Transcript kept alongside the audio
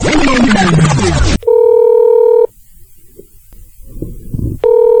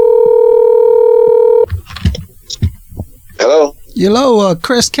Hello,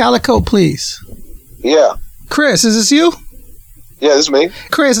 Krizz Kaliko, please. Yeah. Krizz, is this you? Yeah, this is me.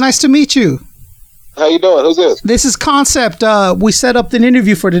 Krizz, nice to meet you. How you doing? Who's this? This is Concept. We set up an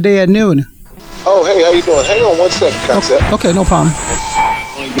interview for today at noon. Oh, hey, how you doing? Hang on 1 second, Concept. Okay, no problem.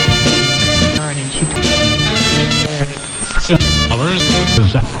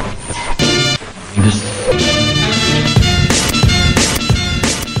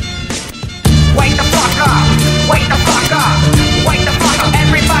 Wake the fuck up! Wake the fuck up! Wake the fuck up!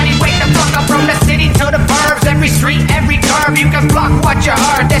 Everybody wake the fuck up! From the city to the burbs, every street, every curve, you can block what you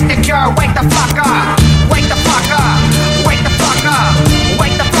heard. That's the cure. Wake the fuck up! Wake the fuck up! Wake the fuck up!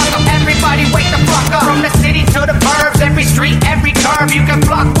 Wake the fuck up! Everybody wake the fuck up! From the city to the burbs, every street, every curve, you can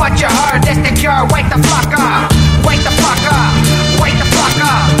block what you heard. That's the cure. Wake the fuck up! Wake the fuck up! Wake the fuck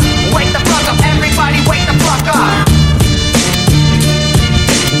up! Wake the fuck up! Everybody wake the fuck up!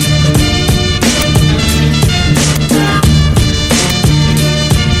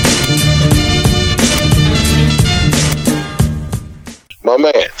 My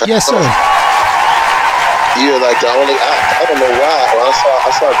man. Yes, sir. You're like the only. I don't know why. When I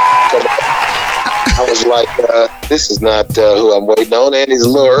saw come up, I was like, this is not who I'm waiting on, and he's a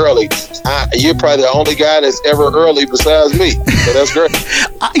little early. You're probably the only guy that's ever early besides me. So that's great.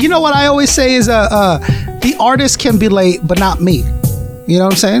 You know what I always say is the artist can be late, but not me. You know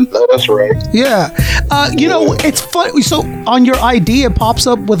what I'm saying? No, that's right. Yeah. You know, it's funny. So on your ID, it pops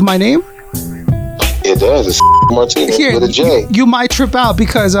up with my name. It does. It's Martinez with a J. You might trip out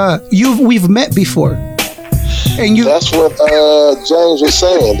because we've met before. And you. That's what James was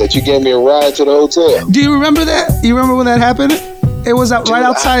saying, that you gave me a ride to the hotel. Do you remember that? You remember when that happened? It was right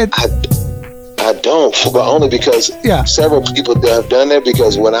outside. I don't, but only because several people have done that,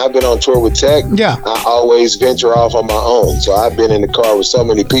 because when I've been on tour with Tech, I always venture off on my own. So I've been in the car with so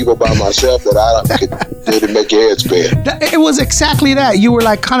many people by myself that I could really make your head spin. It was exactly that. You were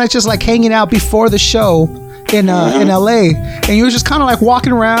like kind of just like hanging out before the show in LA, and you were just kind of like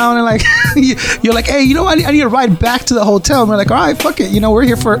walking around and like you're like, hey, you know, I need to ride back to the hotel. And we're like, all right, fuck it, you know, we're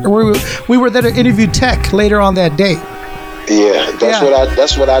here we were there to interview Tech later on that day. Yeah,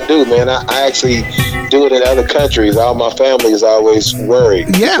 that's what I do, man. I actually do it in other countries. All my family is always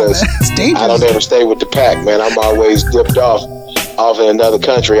worried. Yeah, it's dangerous. I don't ever stay with the pack, man. I'm always dipped off in another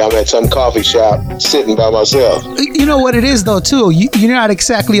country. I'm at some coffee shop sitting by myself. You know what it is though, too? You're not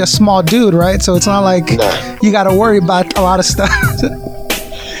exactly a small dude, right? So it's not like you got to worry about a lot of stuff.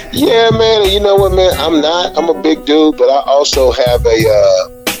 Yeah, man. And you know what, man? I'm a big dude, but I also have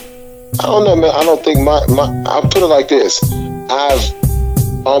I don't know, man. I don't think I'll put it like this.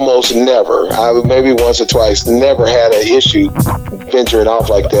 I've almost never, maybe once or twice, never had an issue venturing off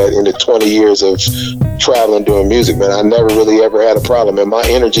like that in the 20 years of traveling doing music, man. I never really ever had a problem. And my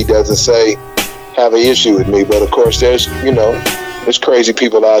energy doesn't say have an issue with me. But of course, there's crazy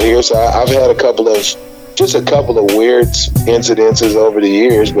people out here. So I've had a couple of weird incidences over the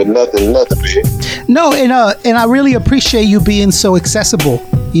years, but nothing big. No, and I really appreciate you being so accessible.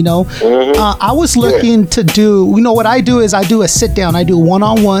 You know, I was looking to do, you know, what I do is I do a sit down. I do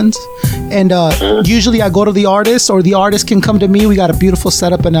one-on-ones, and usually I go to the artist, or the artist can come to me. We got a beautiful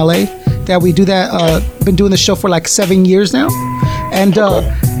setup in LA that we do that. Been doing the show for like 7 years now, and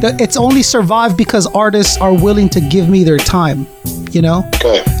it's only survived because artists are willing to give me their time. You know,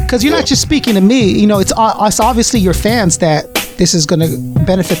 because you're not just speaking to me. You know, it's obviously your fans that this is going to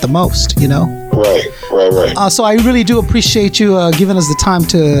benefit the most, you know? Right. So I really do appreciate you giving us the time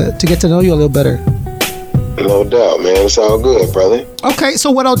to get to know you a little better. No doubt, man. It's all good, brother. Okay,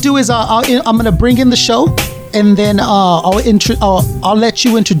 so what I'll do is I'm going to bring in the show, and then I'll let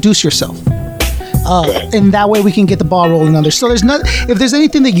you introduce yourself. And that way we can get the ball rolling on this. So if there's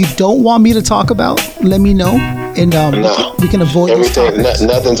anything that you don't want me to talk about, let me know, and we can avoid everything.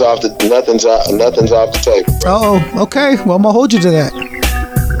 Nothing's off the table. Oh, okay. Well, I'm gonna hold you to that.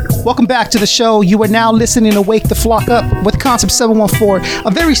 Welcome back to the show. You are now listening to Wake the Flock Up with Concept 714, a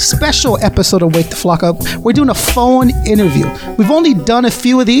very special episode of Wake the Flock Up. We're doing a phone interview. We've only done a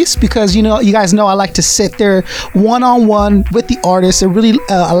few of these because, you guys know I like to sit there one-on-one with the artist. It really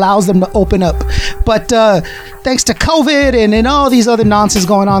allows them to open up. But thanks to COVID and all these other nonsense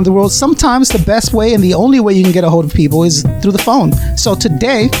going on in the world, sometimes the best way and the only way you can get a hold of people is through the phone. So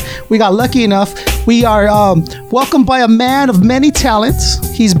today, we got lucky enough. We are welcomed by a man of many talents.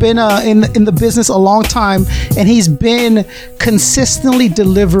 He's been in the business a long time, and he's been consistently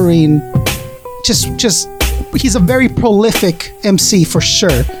delivering. He's a very prolific MC for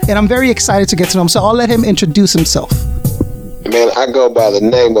sure, and I'm very excited to get to know him. So I'll let him introduce himself. Man, I go by the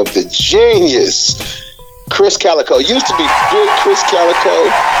name of the genius, Krizz Kaliko. Used to be big Krizz Kaliko,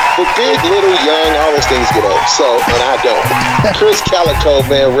 but big, little, young, all those things get old. So, and I don't. Krizz Kaliko,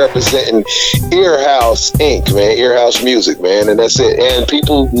 man, representing Earhouse Inc., man, Earhouse Music, man, and that's it. And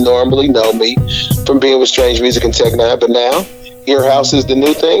people normally know me from being with Strange Music and Tech Nine, but now Earhouse is the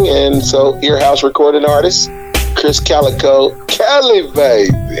new thing, and so Earhouse recording artist, Krizz Kaliko, Cali,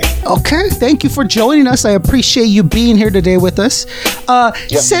 baby. Okay, thank you for joining us. I appreciate you being here today with us.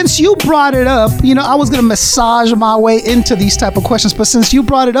 Since you brought it up, I was gonna massage my way into these type of questions, but since you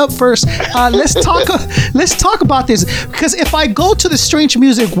brought it up first, let's talk about this. Because if I go to the Strange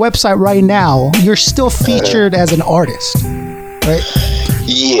Music website right now, you're still featured as an artist, right?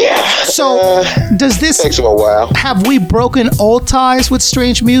 Yeah. So does this takes a while? Have we broken old ties with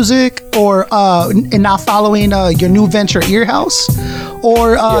Strange Music, or and now following your new venture, Earhouse,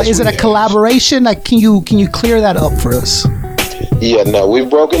 or Yes, is it a collaboration? Like, can you clear that up for us? Yeah, no, we've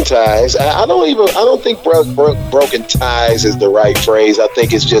broken ties. I don't think broken ties is the right phrase. I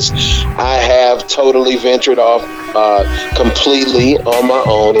think it's just I have totally ventured off completely on my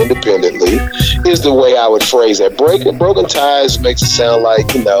own independently is the way I would phrase that. Broken ties makes it sound like,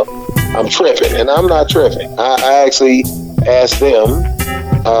 I'm tripping, and I'm not tripping. I actually asked them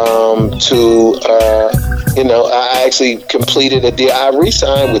I actually completed a deal. I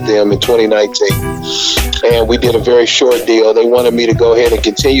re-signed with them in 2019, and we did a very short deal. They wanted me to go ahead and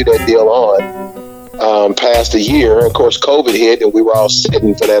continue that deal on past a year. Of course, COVID hit, and we were all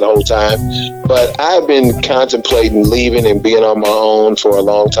sitting for that whole time. But I've been contemplating leaving and being on my own for a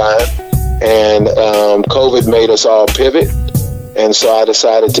long time, and COVID made us all pivot, and so I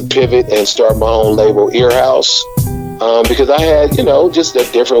decided to pivot and start my own label, Earhouse. Because I had, just a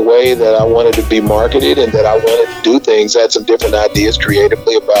different way that I wanted to be marketed and that I wanted to do things. I had some different ideas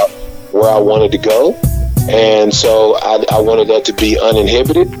creatively about where I wanted to go. And so I wanted that to be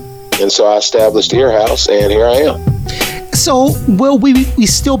uninhibited. And so I established Earhouse, and here I am. So will we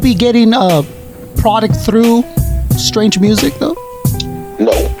still be getting a product through Strange Music, though?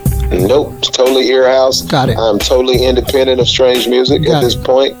 Nope. It's totally Earhouse. Got it. I'm totally independent of Strange Music at this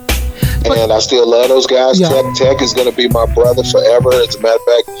point. And I still love those guys. Yeah. Tech is going to be my brother forever. As a matter of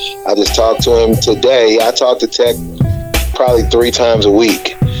fact, I just talked to him today. I talk to Tech probably 3 times a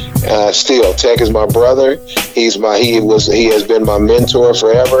week. Still, Tech is my brother. He has been my mentor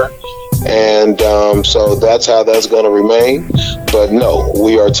forever. And so that's how that's going to remain. But no,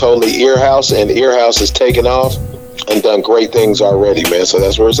 we are totally Earhouse, and Earhouse has taken off and done great things already, man. So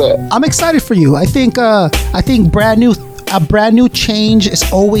that's where it's at. I'm excited for you. I think a brand new change is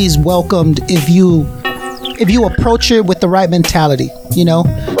always welcomed if you approach it with the right mentality.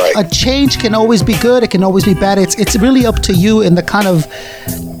 Right. A change can always be good. It can always be bad. It's really up to you and the kind of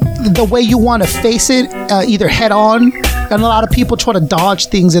the way you want to face it, either head on. And a lot of people try to dodge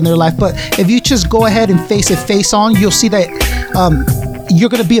things in their life, but if you just go ahead and face it face on, you'll see that you're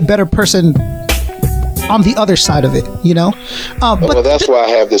going to be a better person on the other side of it, Well, that's why I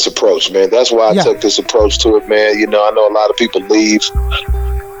have this approach, man. That's why I took this approach to it, man. I know a lot of people leave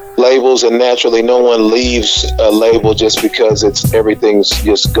labels, and naturally no one leaves a label just because everything's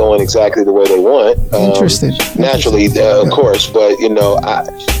just going exactly the way they want. Interesting. Naturally, of course, but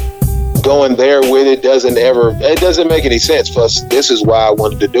going there with it doesn't make any sense. Plus, this is why I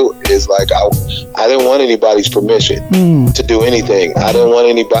wanted to do it. It's like I didn't want anybody's permission to do anything. I didn't want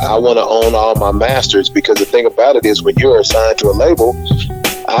anybody. I want to own all my masters, because the thing about it is, when you're assigned to a label,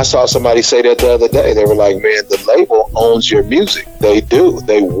 I saw somebody say that the other day. They were like, man, the label owns your music. They do.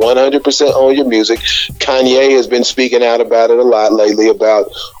 They 100% own your music. Kanye has been speaking out about it a lot lately, about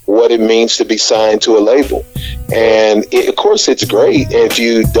what it means to be signed to a label. And of course, it's great if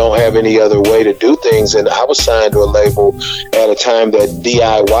you don't have any other way to do things. And I was signed to a label at a time that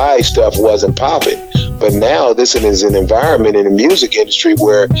DIY stuff wasn't popping. But now this is an environment in the music industry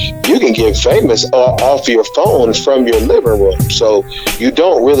where you can get famous off your phone from your living room. So you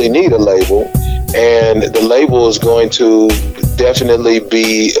don't really need a label. And the label is going to definitely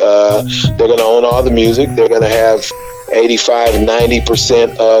be, they're going to own all the music. They're going to have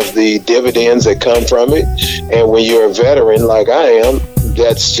 85-90% of the dividends that come from it. And when you're a veteran like I am,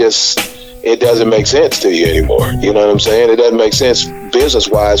 that's just, it doesn't make sense to you anymore. You know what I'm saying? It doesn't make sense business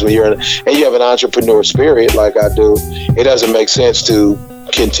wise when and you have an entrepreneur spirit like I do. It doesn't make sense to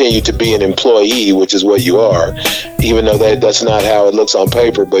continue to be an employee, which is what you are, even though that's not how it looks on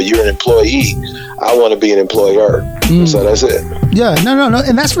paper. But you're an employee. I want to be an employer. So that's it. Yeah, no,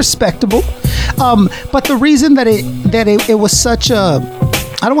 and that's respectable. But the reason that it was such a,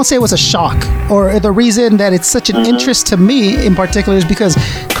 I don't want to say it was a shock, or the reason that it's such an interest to me in particular is because,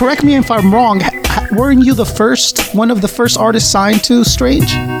 correct me if I'm wrong, weren't you one of the first artists signed to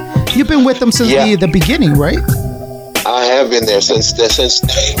Strange? You've been with them since the beginning, right? I have been there since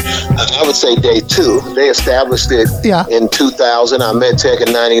I would say day 2. They established it in 2000. I met Tech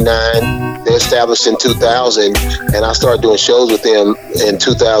in 99. They established in 2000, and I started doing shows with them in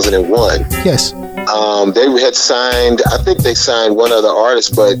 2001. Yes. They had signed, I think they signed one other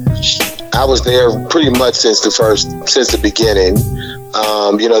artist, but I was there pretty much since the beginning.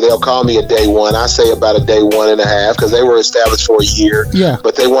 They'll call me a day one. I say about a day 1.5 because they were established for a year. Yeah.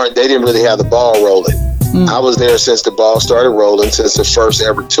 But they didn't really have the ball rolling. I was there since the ball started rolling, since the first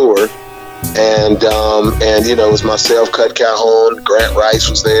ever tour. And it was myself, Cut Calhoun, Grant Rice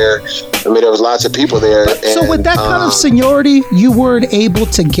was there. I mean, there was lots of people there. So with that kind of seniority, you weren't able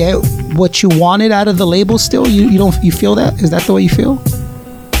to get what you wanted out of the label still? You feel that? Is that the way you feel?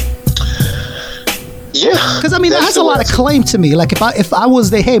 Yeah. Because I mean, that has a lot of claim to me. Like if I was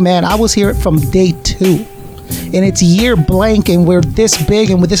hey man, I was here from day 2. And it's year blank, and we're this big,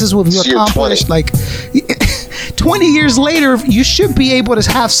 and this is what we accomplished. 20. Like 20 years later, you should be able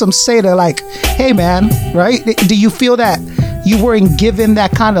to have some say to like, hey man, right? Do you feel that you weren't given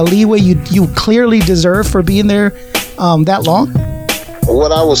that kind of leeway you clearly deserve for being there that long?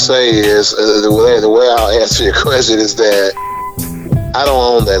 What I will say is the way I'll answer your question is that I don't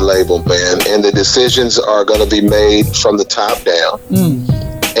own that label, man, and the decisions are going to be made from the top down.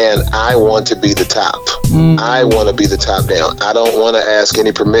 And I want to be the top. I want to be the top down. I don't want to ask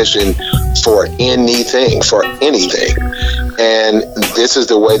any permission for anything. And this is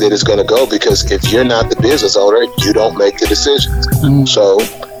the way that it's going to go, because if you're not the business owner, you don't make the decisions. So,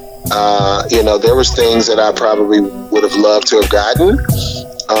 there was things that I probably would have loved to have gotten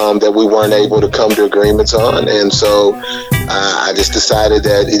that we weren't able to come to agreements on. And so I just decided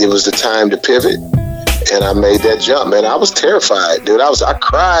that it was the time to pivot. And I made that jump, man. I was terrified, dude. I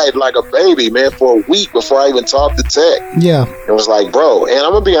cried like a baby, man, for a week before I even talked to Tech. Yeah. It was like, bro, and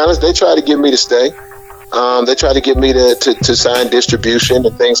I'm going to be honest, they tried to get me to stay. They tried to get me to sign distribution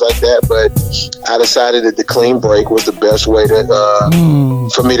and things like that, but I decided that the clean break was the best way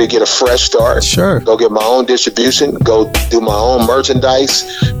for me to get a fresh start. Sure. Go get my own distribution, go do my own merchandise,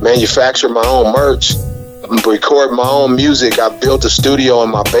 manufacture my own merch, record my own music. I built a studio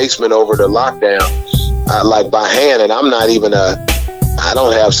in my basement over the lockdown. Like by hand, and I'm not even I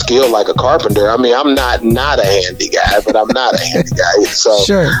don't have skill like a carpenter. I mean, I'm not a handy guy, but I'm not a handy guy. So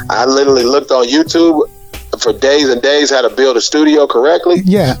I literally looked on YouTube for days and days how to build a studio correctly.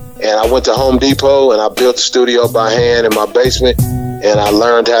 Yeah. And I went to Home Depot and I built the studio by hand in my basement, and I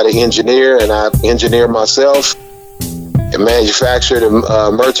learned how to engineer, and I engineered myself and manufactured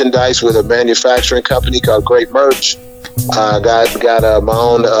merchandise with a manufacturing company called Great Merch. I got my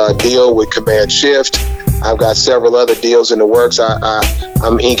own deal with Command Shift. I've got several other deals in the works.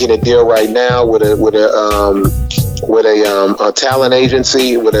 I'm inking a deal right now with a talent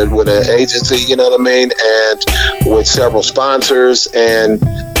agency, with an agency, you know what I mean, and with several sponsors. And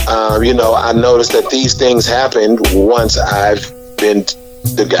I noticed that these things happened once I've been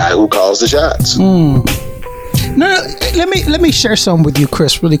the guy who calls the shots. No, let me share some with you,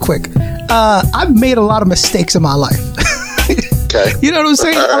 Chris, really quick. I've made a lot of mistakes in my life. Okay. You know what I'm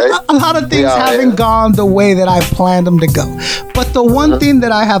saying? Right. A lot of things haven't gone the way that I planned them to go. But the one thing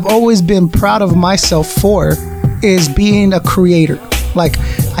that I have always been proud of myself for is being a creator. Like,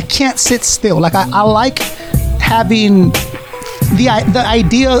 I can't sit still. Like, I like having the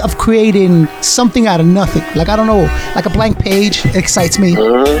idea of creating something out of nothing. Like, I don't know, like a blank page excites me. You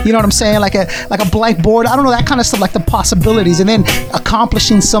know what I'm saying? Like a blank board. I don't know, that kind of stuff, like the possibilities, and then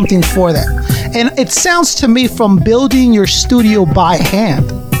accomplishing something for that. And it sounds to me, from building your studio by hand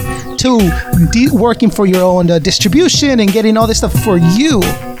to working for your own distribution and getting all this stuff for you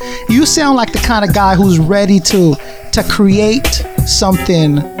sound like the kind of guy who's ready to create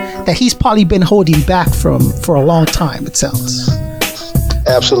something that he's probably been holding back from for a long time, it sounds.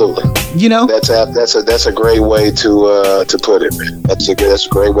 Absolutely. You know, that's a great way to put it, man. That's a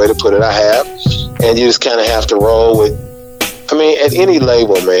great way to put it. I have, and you just kind of have to roll with. I mean, at any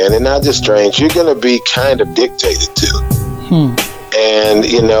label, man, and not just Strange, you're gonna be kind of dictated to. And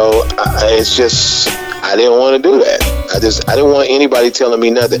it's just, I didn't want to do that. I didn't want anybody telling me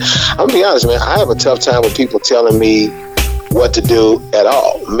nothing. I'm gonna be honest, man. I have a tough time with people telling me what to do at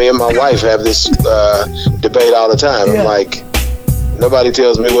all. Me and my wife have this debate all the time. I'm like, nobody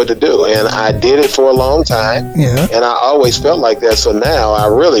tells me what to do, and I did it for a long time. And I always felt like that. So now I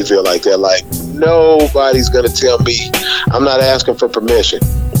really feel like that. Like, nobody's gonna tell me. I'm not asking for permission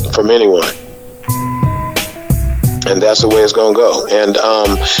from anyone. And that's the way it's gonna go. And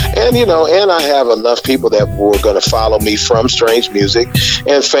I have enough people that were gonna follow me from Strange Music,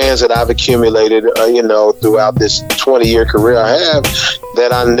 and fans that I've accumulated, throughout this 20-year career I have.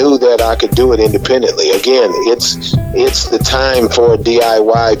 that I knew that I could do it independently. Again, it's the time for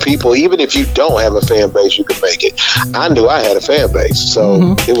DIY people. Even if you don't have a fan base, you can make it. I knew I had a fan base,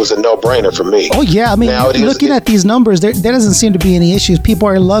 so it was a no-brainer for me. Oh yeah, I mean, now, looking at these numbers, there doesn't seem to be any issues. People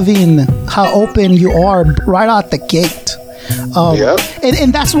are loving how open you are right out the gate.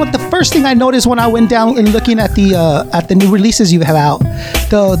 And that's what the first thing I noticed when I went down and looking at the new releases you have out.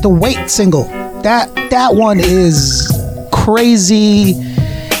 The Wait single, that one is crazy.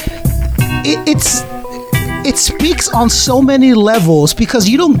 It speaks on so many levels because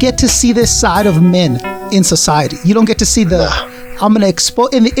you don't get to see this side of men in society. You don't get to see I'm gonna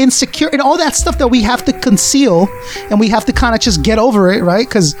expose and the insecure and all that stuff that we have to conceal, and we have to kind of just get over it, right?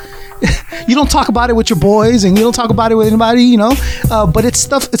 Because you don't talk about it with your boys, and you don't talk about it with anybody, you know. But it's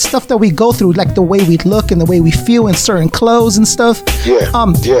stuff that we go through, like the way we look and the way we feel in certain clothes and stuff.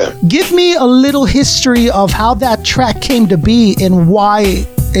 Give me a little history of how that track came to be and why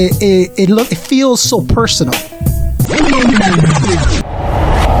it feels so personal.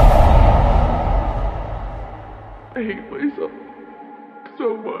 I hate myself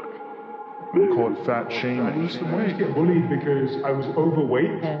so much. I call it fat shame. I lose some weight. I used to get bullied because I was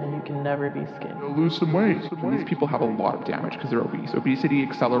overweight. And you can never be skinny. You'll lose some weight. These people have a lot of damage because they're obese. Obesity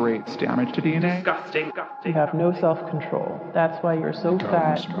accelerates damage to DNA. Disgusting. You have no self-control. That's why you're so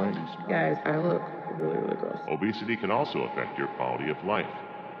fat. Guys, I look really, really gross. Obesity can also affect your quality of life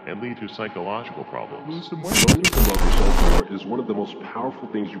and lead to psychological problems. Lose some weight. Learning to love yourself more is one of the most powerful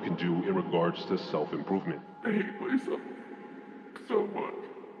things you can do in regards to self-improvement. I hate myself so much.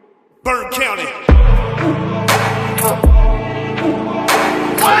 Burn County.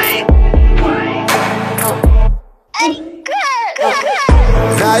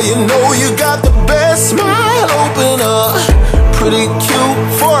 Now you know you got the best smile, open up. Pretty cute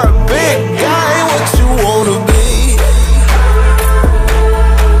for a big guy, ain't what you wanna be.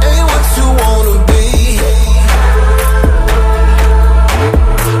 Ain't what you wanna be.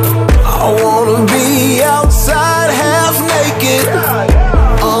 I wanna be outside half naked,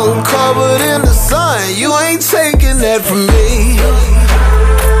 uncovered in the sun. You ain't taking that from me.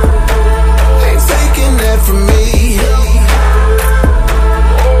 Ain't taking that from me.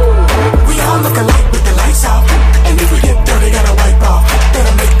 We all look alike with the lights out, and if we get dirty, gotta wipe off.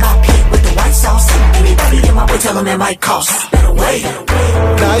 Better make my plate with the white sauce. Anybody in my way, tell them it might cost. Better wait.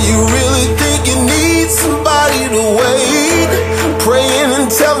 Now you really think you need somebody to wait? Praying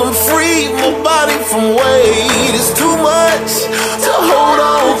until I'm free, my body from weight. It's too much to hold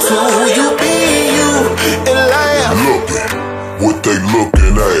on to. You be you and laugh. Looking what they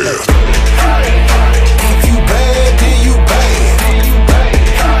looking at. If you bad, then you bad.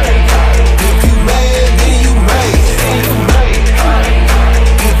 If you mad, then you mad.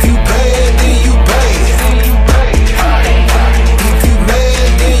 If you bad, then you bad. If you mad,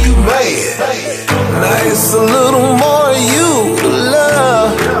 then you mad. Now it's a little more of you to love.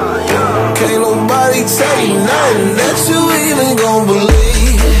 Can't nobody tell you nothing that you even gon'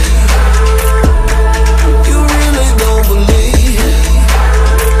 believe. You really don't believe.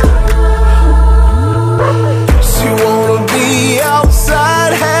 She wanna be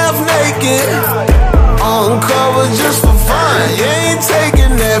outside half naked, uncovered just for fun. You ain't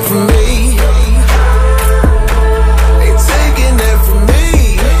taking that from me. Ain't taking that from me.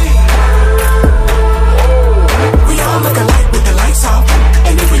 We all look alike with the lights off,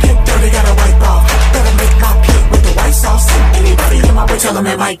 and if we get dirty, gotta wipe off. Better make my plate with the white sauce. Anybody in my way, tell them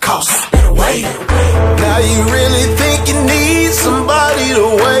it might cost. Better wait. Now you really think you need somebody to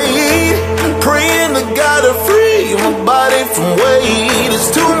wait? Praying to God to free my body from weight. It's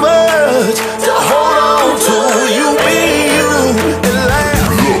too much to hold on to. You be you and laugh.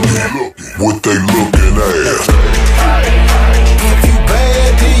 Looking what they looking at. If you bad,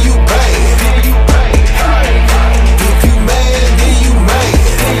 then you bad. If you mad, then you mad.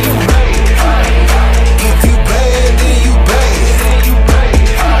 If you bad, then you bad.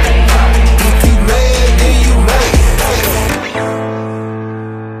 If you mad, then you mad.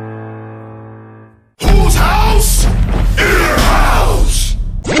 Whose house? Your house.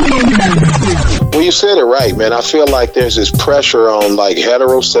 Well, you said it right, man. I feel like there's this pressure on like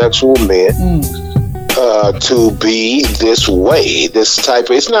heterosexual men to be this way, this type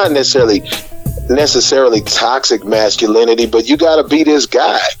of, it's not necessarily toxic masculinity, but you got to be this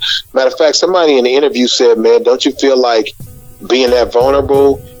guy. Matter of fact, somebody in the interview said, man, don't you feel like being that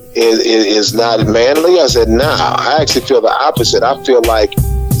vulnerable is not manly? I said, nah, I actually feel the opposite. I feel like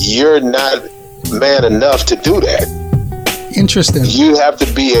you're not man enough to do that. Interesting. You have to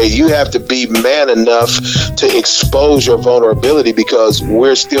be man enough to expose your vulnerability, because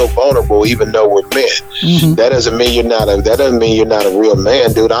we're still vulnerable even though we're men. Mm-hmm. That doesn't mean you're not a real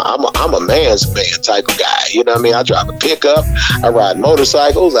man, dude. I'm a man's man type of guy. You know what I mean? I drive a pickup, I ride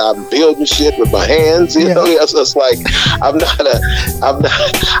motorcycles, I'm building shit with my hands. You know, it's like I'm not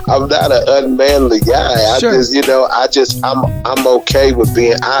an unmanly guy. Sure. I'm okay with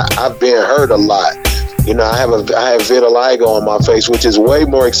being. I've been hurt a lot. You know, I have vitiligo on my face, which is way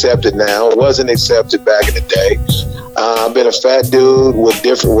more accepted now. It wasn't accepted back in the day. I've been a fat dude with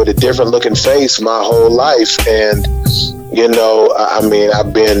a different looking face my whole life, and you know, I mean,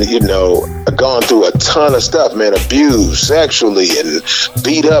 I've been, you know, gone through a ton of stuff, man, abused sexually and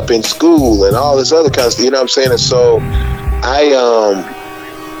beat up in school and all this other kind of stuff. You know what I'm saying? And so,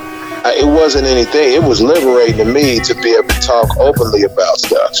 it wasn't anything. It was liberating to me to be able to talk openly about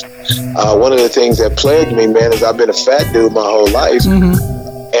stuff. One of the things that plagued me, man, is I've been a fat dude my whole life, and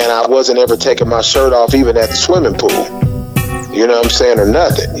I wasn't ever taking my shirt off even at the swimming pool. You know what I'm saying? Or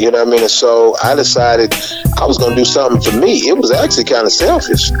nothing. You know what I mean? And so I decided I was going to do something for me. It was actually kind of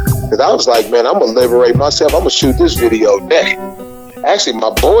selfish, because I was like, man, I'm going to liberate myself. I'm going to shoot this video naked. Actually,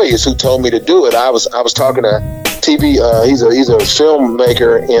 my boy is who told me to do it. I was talking to TV. He's a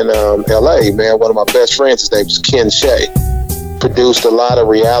filmmaker in LA, man. One of my best friends. His name is Ken Shea. Produced a lot of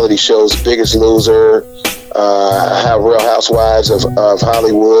reality shows, Biggest Loser, Real Housewives of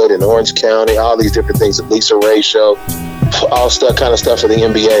Hollywood and Orange County, all these different things. The Lisa Ray Show, all kind of stuff for the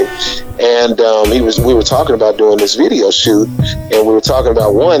NBA. And we were talking about doing this video shoot, and we were talking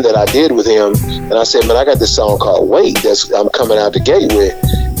about one that I did with him. And I said, man, I got this song called Wait I'm coming out the gate with.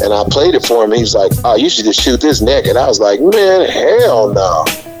 And I played it for him. He was like, oh, you should just shoot this naked. I was like, man, hell no.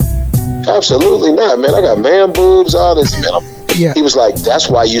 Absolutely not, man. I got man boobs, all this, man. He was like, that's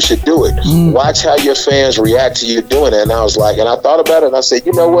why you should do it. Watch how your fans react to you doing it. And I was like, and I thought about it, and I said,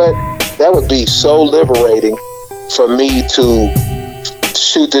 you know what? That would be so liberating for me to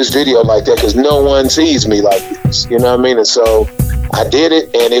shoot this video like that, because no one sees me like this. You know what I mean? And so I did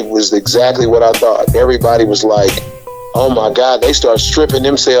it, and it was exactly what I thought. Everybody was like, oh my God, they start stripping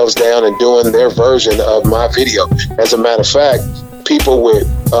themselves down and doing their version of my video. As a matter of fact, people with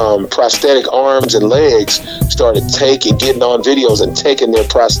prosthetic arms and legs started getting on videos and taking their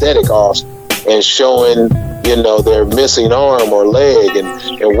prosthetic off and showing, you know, their missing arm or leg,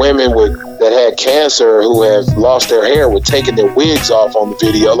 and women that had cancer who have lost their hair were taking their wigs off on the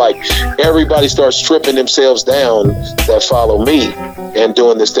video. Like, everybody starts stripping themselves down that follow me and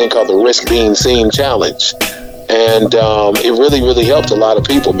doing this thing called the Risk Being Seen Challenge. And it really, really helped a lot of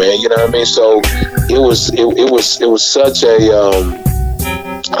people, man. You know what I mean? So it was such a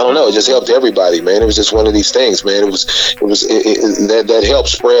I don't know. It just helped everybody, man. It was just one of these things, man. That helped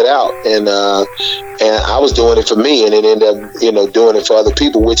spread out, and I was doing it for me, and it ended up, you know, doing it for other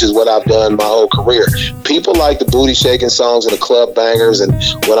people, which is what I've done my whole career. People like the booty shaking songs and the club bangers, and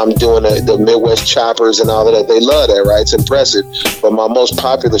when I'm doing the Midwest choppers and all of that, they love that, right? It's impressive. But my most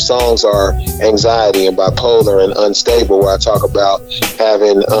popular songs are Anxiety and Bipolar and Unstable, where I talk about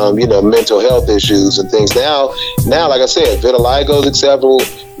having, you know, mental health issues and things. Now, like I said, vitiligo is acceptable.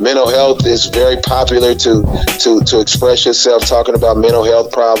 Mental health is very popular to express yourself, talking about mental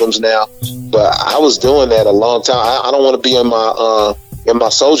health problems now. But I was doing that a long time. I don't want to be in my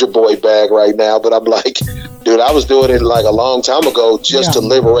Soldier Boy bag right now, but I'm like, dude, I was doing it like a long time ago just to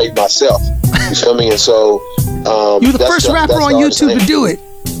liberate myself. You feel me? And so you were the first rapper on YouTube to do it.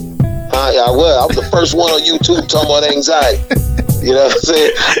 I was the first one on YouTube talking about anxiety. You know what I'm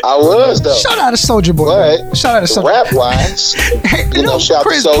saying? I was, though. Shout out to Soldier Boy. But shout out to Soldier Boy. Rap-wise, you know, shout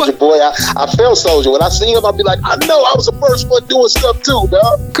out to Soldier Boy. I felt Soldier. When I see him, I'll be like, I know I was the first one doing stuff too,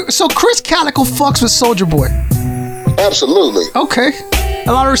 dog. So Krizz Kaliko fucks with Soldier Boy. Absolutely. Okay.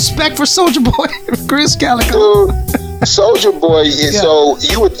 A lot of respect for Soldier Boy. Krizz Kaliko. Dude, Soldier Boy is, so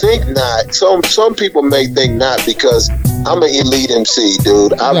you would think not. Some people may think not, because I'm an elite MC,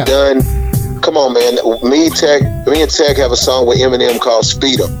 dude. I've done... Come on, man. Me and Tech have a song with Eminem called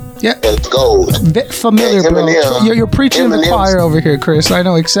Speed 'Em. Yeah. It's gold. Familiar, bro. You're preaching in the choir over here, Chris. I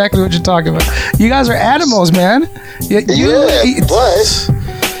know exactly what you're talking about. You guys are animals, man. But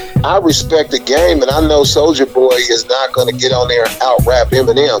I respect the game, and I know Soldier Boy is not going to get on there and out-rap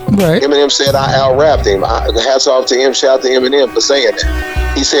Eminem. Right. Eminem said I out-rapped him. Hats off to him. Shout out to Eminem for saying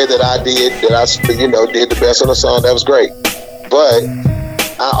that. He said that I did the best on the song. That was great. But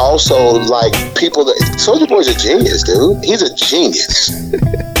I also like people that Soldier Boy's a genius, dude. He's a genius.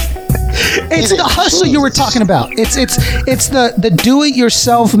 It's the hustle you were talking about. It's the do it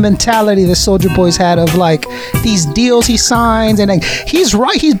yourself mentality that Soulja Boy's had of like these deals he signs, and like, he's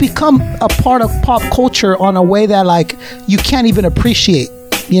right. He's become a part of pop culture on a way that like you can't even appreciate.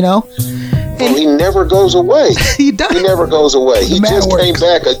 You know. Well, he never goes away. He does. He never goes away. He just came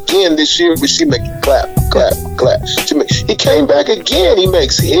back again this year. She make it clap. He came back again. He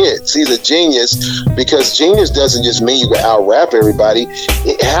makes hits. He's a genius, because genius doesn't just mean you can out-rap everybody.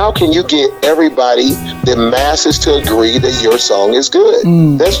 How can you get everybody, the masses, to agree that your song is good?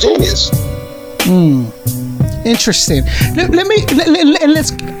 That's genius. Interesting.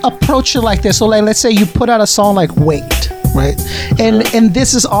 Let's approach it like this. So, like, let's say you put out a song like "Wait," right? And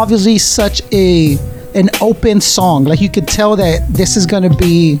this is obviously such an open song. Like, you could tell that this is going to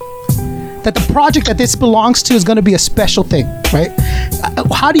be, that the project that this belongs to is going to be a special thing, right?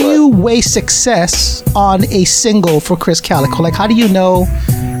 How do you weigh success on a single for Krizz Kaliko? Like, how do you know?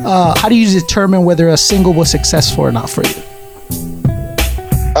 How do you determine whether a single was successful or not for you?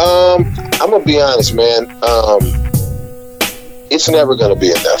 I'm gonna be honest, man. It's never gonna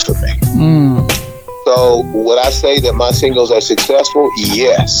be enough for me. So would I say that my singles are successful?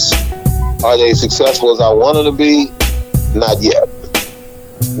 Yes. Are they successful as I want them to be? Not yet.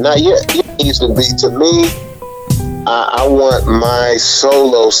 Not yet. It needs to be. To me, I want my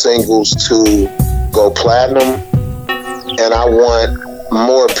solo singles to go platinum, and I want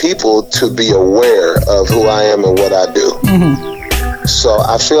more people to be aware of who I am and what I do. So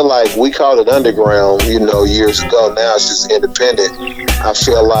I feel like we called it underground, years ago. Now it's just independent. I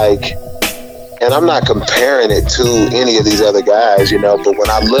feel like, and I'm not comparing it to any of these other guys, but when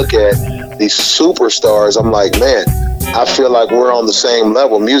I look at these superstars, I'm like, man, I feel like we're on the same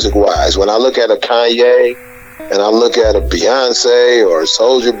level music-wise. When I look at a Kanye and I look at a Beyonce or a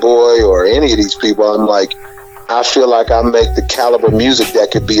Soulja Boy or any of these people, I'm like, I feel like I make the caliber music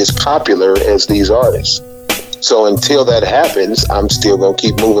that could be as popular as these artists. So until that happens, I'm still going to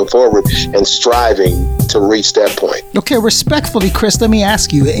keep moving forward and striving to reach that point. Okay, respectfully, Krizz, let me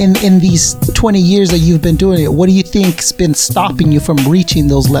ask you, in these 20 years that you've been doing it, what do you think's been stopping you from reaching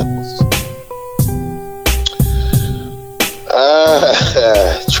those levels?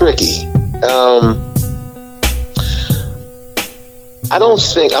 Tricky. I don't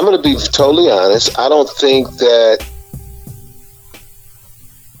think, I'm going to be totally honest, I don't think that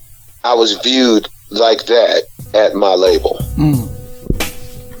I was viewed like that at my label.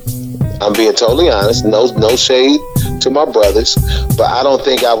 I'm being totally honest, no shade to my brothers, but I don't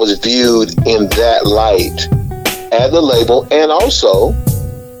think I was viewed in that light at the label. And also,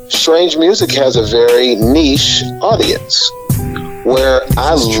 Strange Music has a very niche audience, where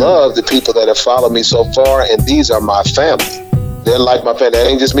I love the people that have followed me so far, and these are my family. They're like my family. That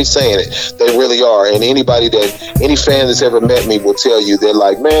ain't just me saying it. They really are. And any fan that's ever met me will tell you, they're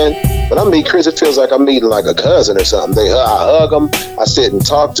like, man, when I meet Krizz, it feels like I'm meeting like a cousin or something. I hug them. I sit and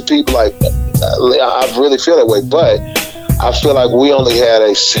talk to people. Like, I really feel that way. But I feel like we only have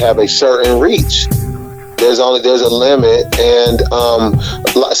a certain reach. There's a limit, and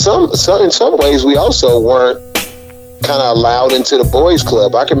in some ways we also weren't kind of allowed into the boys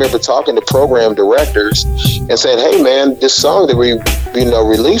club. I can remember talking to program directors and saying, hey man, this song that we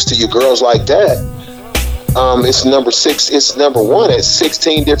released to you, Girls Like That, it's number one at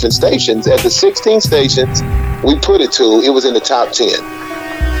 16 different stations. At the 16 stations we put it to, it was in the top 10.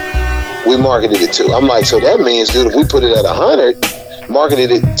 We marketed it to. I'm like, so that means, dude, if we put it at 100, marketed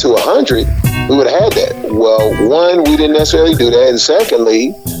it to 100, we would have had that. Well, one, we didn't necessarily do that, and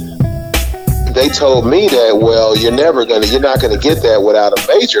secondly, they told me that, well, you're not going to get that without a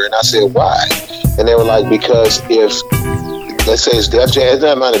major. And I said, why? And they were like, because if, let's say it's Def Jam,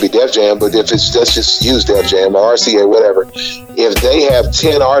 it might not be Def Jam, but if it's, let's just use Def Jam or RCA, whatever. If they have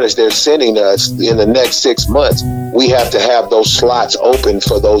 10 artists they're sending us in the next 6 months, we have to have those slots open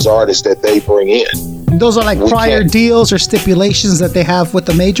for those artists that they bring in. Those are like prior deals or stipulations that they have with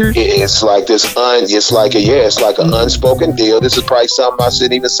the majors? It's like this, it's like an unspoken deal. This is probably something I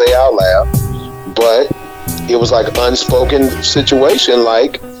shouldn't even say out loud. But it was like an unspoken situation,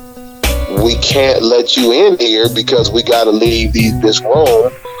 like, we can't let you in here because we got to leave this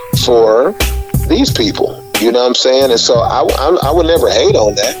room for these people. You know what I'm saying? And so I would never hate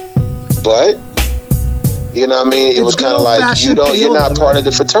on that. But, you know what I mean? It was kind of like, you're not part of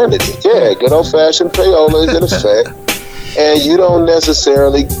the fraternity. Yeah, good old-fashioned payola is in effect. And you don't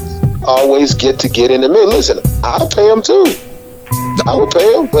necessarily always get in the middle. Listen, I'll pay them too. I would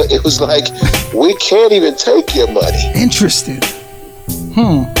pay them, but it was like, we can't even take your money. Interesting.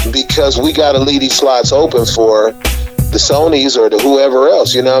 Because we got to leave these slots open for the Sonys or the whoever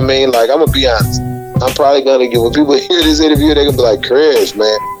else. You know what I mean? Like, I'm going to be honest. I'm probably going to get, when people hear this interview, they're going to be like, Krizz,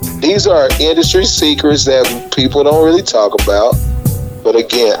 man, these are industry secrets that people don't really talk about. But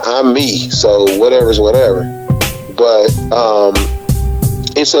again, I'm me, so whatever's whatever. But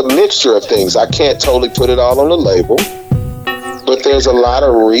it's a mixture of things. I can't totally put it all on the label, but there's a lot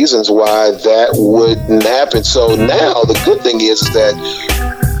of reasons why that wouldn't happen. So now the good thing is that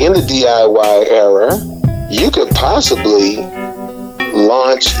in the DIY era, you could possibly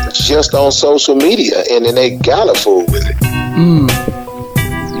launch just on social media, and then they gotta fool with it.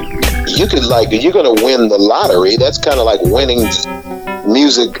 You could, like, you're gonna win the lottery. That's kind of like winning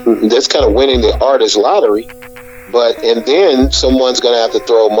music. That's kind of winning the artist lottery. And then someone's gonna have to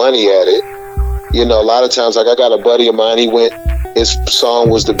throw money at it. You know, a lot of times, like I got a buddy of mine, his song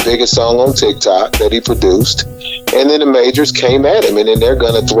was the biggest song on TikTok that he produced. And then the majors came at him, and then they're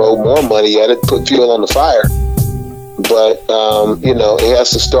gonna throw more money at it, put fuel on the fire. But, you know, it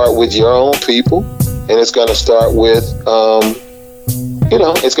has to start with your own people, and it's gonna start with, you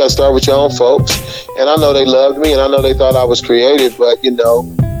know, it's gonna start with your own folks. And I know they loved me, and I know they thought I was creative, but, you know,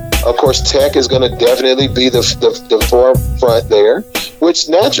 of course, tech is going to definitely be the forefront there, which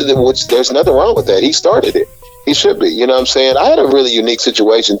there's nothing wrong with that. He started it. He should be. You know what I'm saying? I had a really unique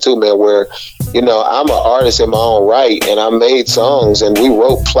situation too, man, where, you know, I'm an artist in my own right, and I made songs, and we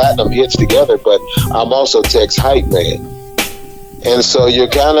wrote platinum hits together, but I'm also Tech's hype man. And so you're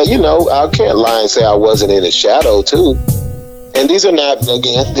kind of, you know, I can't lie and say I wasn't in the shadow too. And these are not,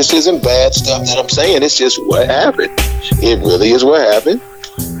 again, this isn't bad stuff that I'm saying. It's just what happened. It really is what happened.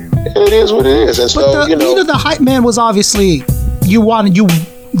 And it is what it is. And but so, you know, the hype man was obviously,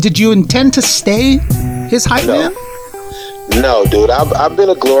 did you intend to stay his hype man? No, dude, I've been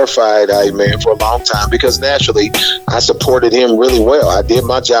a glorified hype man for a long time because naturally I supported him really well. I did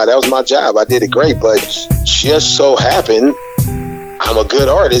my job. That was my job. I did it great, but just so happened I'm a good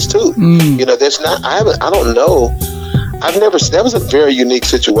artist too. You know, that was a very unique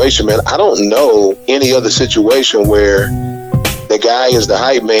situation, man. I don't know any other situation where the guy is the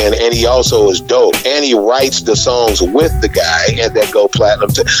hype man and he also is dope and he writes the songs with the guy and that go platinum.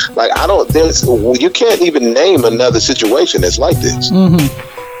 You can't even name another situation that's like this.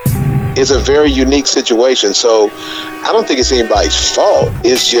 It's a very unique situation. So I don't think it's anybody's fault.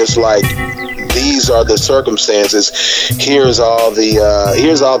 It's just like, these are the circumstances. Here's all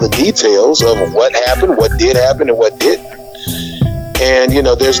the details of what happened, what did happen, and what didn't. And you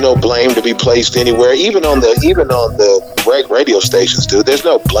know, there's no blame to be placed anywhere, even on the radio stations, dude. There's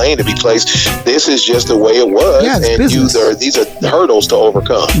no blame to be placed. This is just the way it was, and these are hurdles to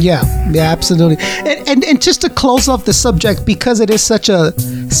overcome. Yeah, absolutely. And just to close off the subject, because it is such a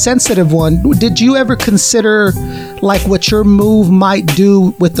sensitive one, did you ever consider like what your move might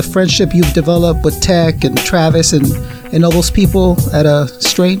do with the friendship you've developed with Tech and Travis and all those people at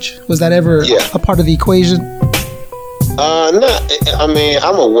Strange? Was that ever a part of the equation? No, I mean,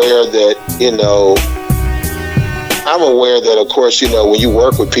 I'm aware that, of course, you know, when you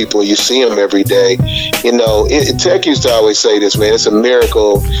work with people, you see them every day. You know, Tech used to always say this, man, it's a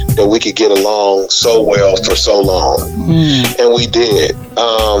miracle that we could get along so well for so long. And we did,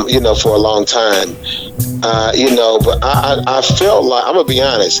 you know, for a long time. You know, but I felt like, I'm going to be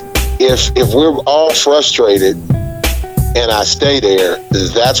honest, if we're all frustrated and I stay there,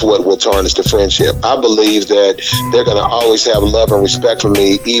 that's what will tarnish the friendship. I believe that they're going to always have love and respect for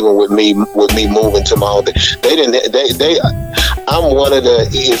me, even with me moving to my own thing. I'm one of the,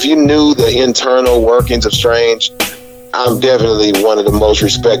 if you knew the internal workings of Strange, I'm definitely one of the most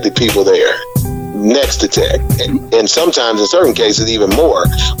respected people there, next to Tech. And sometimes in certain cases even more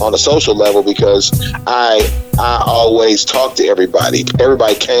on a social level, because I always talk to everybody.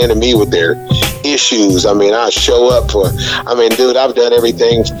 Everybody came to me with their issues. I mean, I show up dude, I've done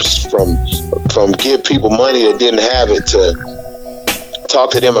everything from give people money that didn't have it to talk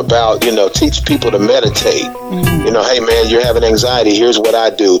to them about, you know, teach people to meditate. You know, hey man, you're having anxiety, here's what I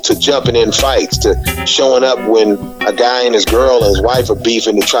do, to jumping in fights, to showing up when a guy and his girl and his wife are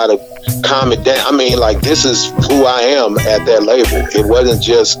beefing to try to calm it down. I mean, like, this is who I am at that label. It wasn't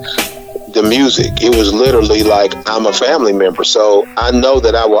just the music. It was literally like, I'm a family member. So I know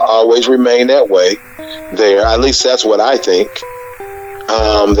that I will always remain that way there. At least that's what I think.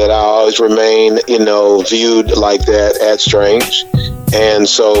 That I always remain, you know, viewed like that at Strange. And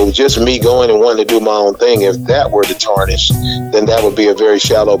so just me going and wanting to do my own thing, if that were to tarnish, then that would be a very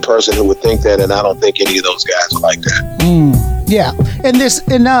shallow person who would think that, and I don't think any of those guys are like that. Yeah. And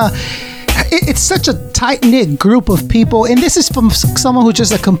it's such a tight-knit group of people, and this is from someone who's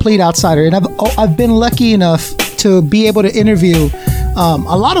just a complete outsider. And I've been lucky enough to be able to interview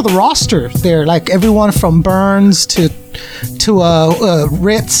a lot of the roster there, like everyone from Burns to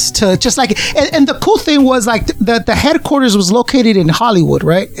Ritz to just like, and the cool thing was like the headquarters was located in Hollywood,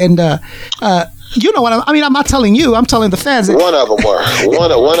 right? And you know what I mean? I'm not telling you. I'm telling the fans. One of them were.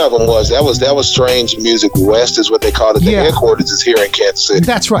 One of them was that was Strange Music West is what they called it. The headquarters is here in Kansas City.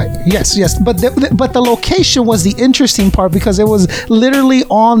 That's right. Yes. But the location was the interesting part because it was literally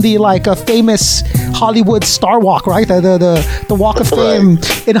on the like a famous Hollywood Star Walk, right? The Walk of Fame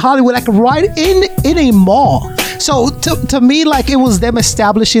in Hollywood, like right in a mall. So to me, like it was them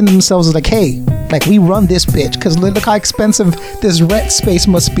establishing themselves as like, hey, like we run this bitch because look how expensive this rent space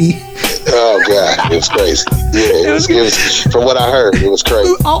must be. Oh God, it was crazy. Yeah, it was from what I heard, it was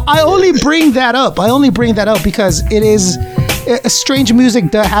crazy. I only bring that up. Because it is Strange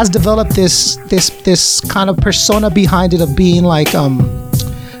Music that has developed this kind of persona behind it of being like of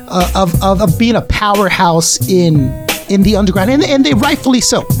being a powerhouse in the underground, and they rightfully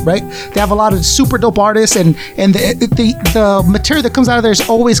so, right? They have a lot of super dope artists, and the material that comes out of there is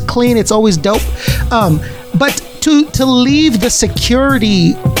always clean. It's always dope. But to leave the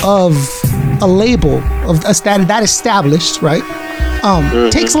security of a label of that established, right?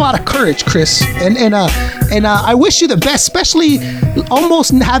 Takes a lot of courage, Krizz, and I wish you the best, especially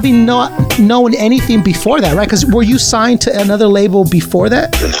almost having not known anything before that, right? Because were you signed to another label before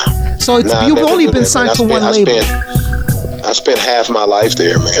that? So you've only been signed to one label. I spent half my life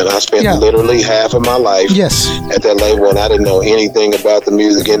there, man. I spent literally half of my life at that label, and I didn't know anything about the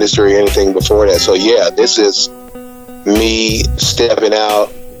music industry or anything before that. So yeah, this is me stepping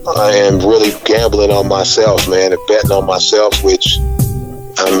out and really gambling on myself, man, and betting on myself, which,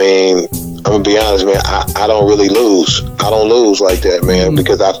 I mean, I'm gonna be honest, man, I don't really lose. I don't lose like that, man,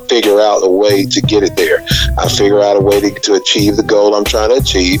 because I figure out a way to get it there. I figure out a way to achieve the goal I'm trying to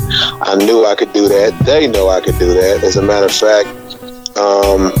achieve. I knew I could do that. They know I could do that. As a matter of fact,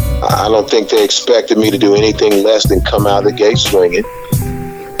 I don't think they expected me to do anything less than come out of the gate swinging.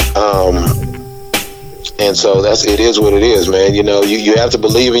 And so it is what it is, man. You know, you have to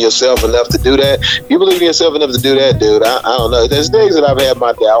believe in yourself enough to do that. You believe in yourself enough to do that, dude. I don't know. There's days that I've had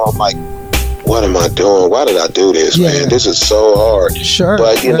my doubt. I'm like, what am I doing? Why did I do this, man? This is so hard. Sure.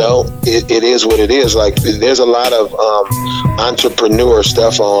 But, you know, it is what it is. Like, there's a lot of entrepreneur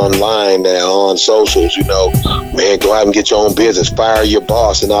stuff online now on socials, you know. Man, go out and get your own business, fire your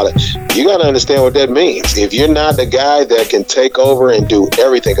boss and all that. You got to understand what that means. If you're not the guy that can take over and do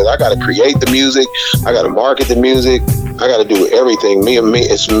everything, because I got to create the music, I got to market the music, I got to do everything.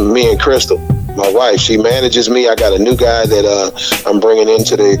 It's me and Crystal. My wife, she manages me. I got a new guy that I'm bringing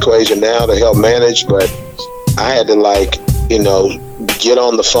into the equation now to help manage, but I had to, like, you know, get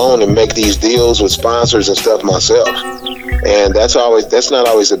on the phone and make these deals with sponsors and stuff myself. And that's not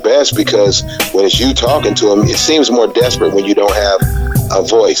always the best, because when it's you talking to them, it seems more desperate when you don't have a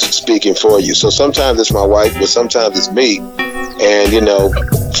voice speaking for you. So sometimes it's my wife, but sometimes it's me. And, you know,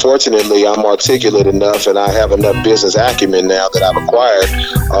 fortunately, I'm articulate enough and I have enough business acumen now that I've acquired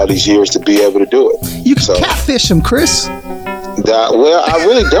all these years to be able to do it. You can catfish them, Krizz. Well, I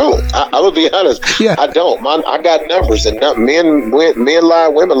really don't. I will be honest. Yeah. I don't. I got numbers, and men lie,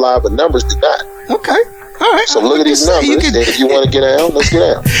 women lie, but numbers do not. Okay. All right. So look at these numbers. If you want to get down, let's get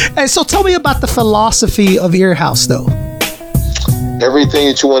down. And so tell me about the philosophy of Earhouse, though. Everything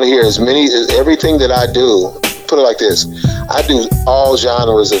that you want to hear, everything that I do, put it like this. I do all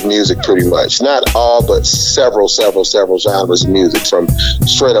genres of music pretty much. Not all, but several genres of music, from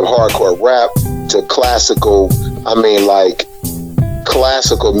straight up hardcore rap to classical, like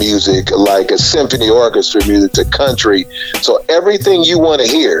classical music, like a symphony orchestra music, to country. So everything you want to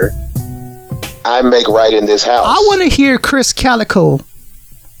hear, I make right in this house. I want to hear Krizz Kaliko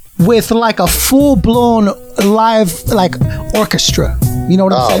with like a full-blown live like orchestra. You know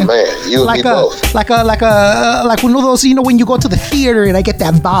what I'm saying? Oh man, you and me both. Like one of those, you know, when you go to the theater and I get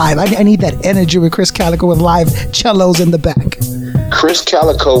that vibe. I need that energy with Krizz Kaliko with live cellos in the back. Krizz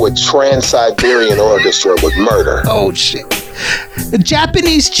Kaliko with Trans-Siberian Orchestra with Murder. Oh shit. The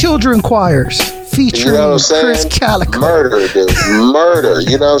Japanese children choirs featuring, you know what I'm saying? Krizz Kaliko. Murder, dude. Murder.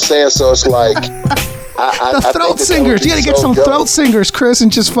 You know what I'm saying? So it's like the throat singers. You gotta get some throat singers, Krizz,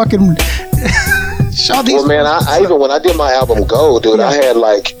 and just fucking show these. Well, man, I even when I did my album Gold, dude, I had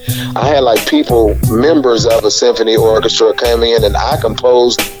like people, members of a symphony orchestra, came in, and I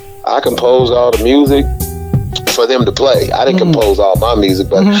composed all the music for them to play. I didn't compose all my music,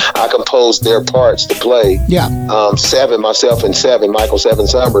 but I composed their parts to play. Yeah. Michael Seven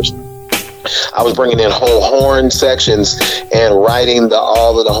Summers. I was bringing in whole horn sections and writing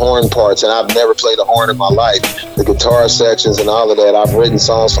all of the horn parts, and I've never played a horn in my life. The guitar sections and all of that. I've written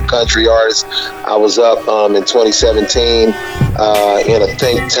songs for country artists. I was up in 2017 in a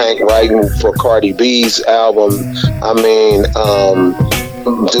think tank writing for Cardi B's album. I mean,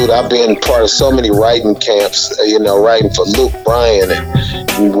 dude, I've been part of so many writing camps, writing for Luke Bryan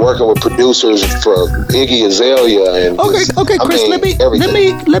and working with producers for Iggy Azalea. And okay, Chris,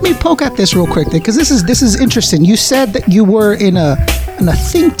 let me poke at this real quick, because this is interesting. You said that you were in a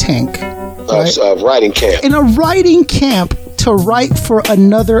think tank, right? Writing camp. In a writing camp to write for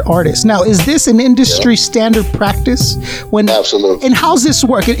another artist. Now, is this an industry standard practice? Absolutely. And how's this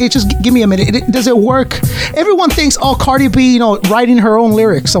work? It just give me a minute. Does it work? Everyone thinks, Cardi B, writing her own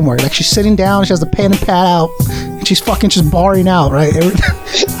lyrics somewhere. Like she's sitting down, she has the pen and pad out, and she's fucking just barring out, right?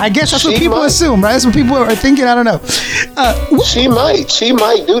 I guess that's what people assume, right? That's what people are thinking. I don't know. She might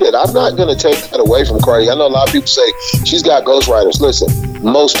do that. I'm not going to take that away from Cardi. I know a lot of people say she's got ghostwriters. Listen,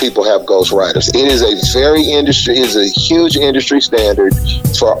 most people have ghostwriters. It is a huge industry standard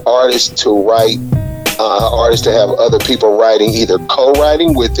for artists to write, artists to have other people writing, either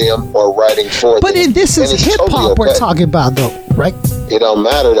co-writing with them or writing for them. But this is hip-hop we're talking about, though, right? It don't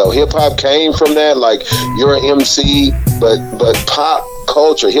matter, though. Hip-hop came from that. Like, you're an MC, but pop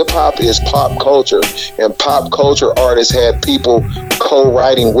culture, hip-hop is pop culture, and pop culture artists had people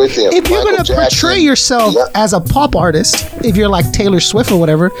co-writing with them. If you're going to portray yourself as a pop artist, if you're like Taylor Swift or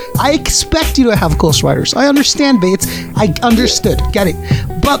whatever, I expect you to have ghostwriters. I understand, but I understood. Get it.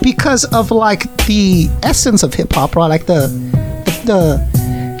 But because of like the essence of hip-hop, right? Like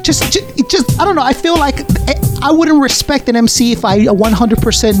just I don't know. I feel like I wouldn't respect an MC if I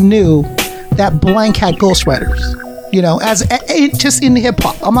 100% knew that blank had ghostwriters. Just in hip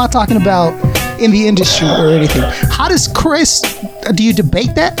hop. I'm not talking about in the industry or anything. How does Krizz? Do you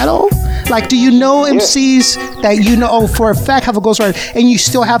debate that at all? Like, do you know MCs that for a fact have a ghostwriter, and you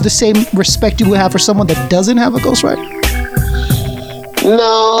still have the same respect you would have for someone that doesn't have a ghostwriter?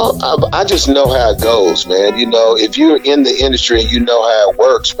 No, I just know how it goes, man. If you're in the industry and you know how it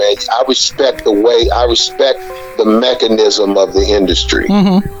works, man, I respect the mechanism of the industry.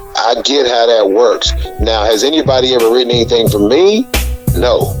 Mm-hmm. I get how that works. Now, has anybody ever written anything for me?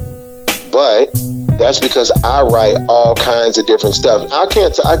 No. But that's because I write all kinds of different stuff. I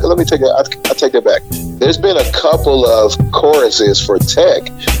take that back. There's been a couple of choruses for Tech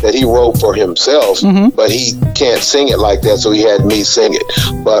that he wrote for himself, but he can't sing it like that, so he had me sing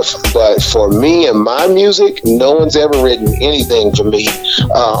it. But for me and my music, no one's ever written anything for me.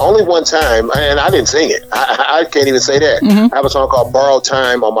 Only one time, and I didn't sing it. I can't even say that. I have a song called Borrowed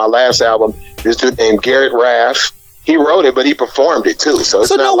Time on my last album. This dude named Garrett Raff, he wrote it, but he performed it too. So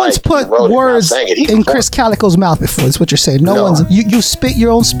it's no one's put words in Krizz Kaliko's mouth before. Is what you're saying. No one's. You spit your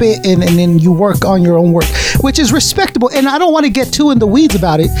own spit, and then you work on your own work, which is respectable. And I don't want to get too in the weeds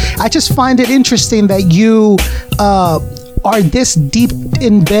about it. I just find it interesting that you are this deep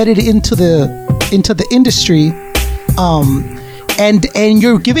embedded into the industry. And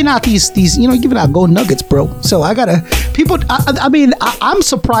you're giving out these giving out gold nuggets, bro. So I'm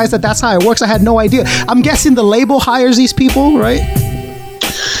surprised that that's how it works. I had no idea. I'm guessing the label hires these people, right?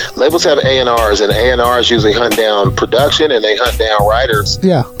 Labels have A&Rs, and A&Rs usually hunt down production, and they hunt down writers.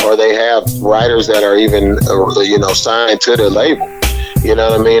 Yeah. Or they have writers that are even signed to their label. You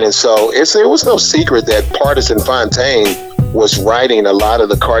know what I mean? And so it was no secret that Partisan Fontaine was writing a lot of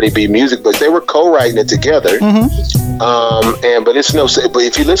the Cardi B music, but they were co-writing it together. But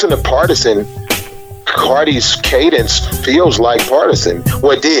if you listen to Partisan, Cardi's cadence feels like Partisan.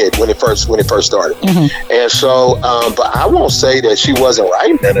 Well, it did when it first started. And so, but I won't say that she wasn't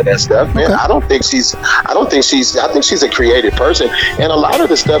writing none of that stuff, man. I think she's a creative person, and a lot of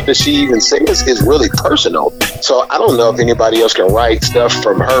the stuff that she even sings is really personal. So I don't know if anybody else can write stuff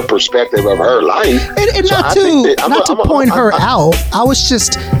from her perspective of her life. And not to point her out, I was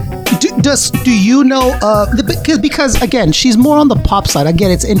just. Do you know? Because again, she's more on the pop side. I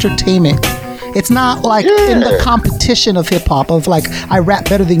get it's entertainment. It's not like in the competition of hip hop of like I rap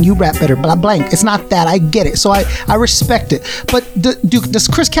better than you rap better, but blank. It's not that. I get it, so I respect it. But does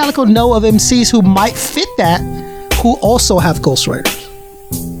Krizz Kaliko know of MCs who might fit that, who also have ghostwriters?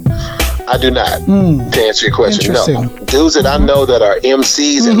 I do not. To answer your question, no. Dudes that I know that are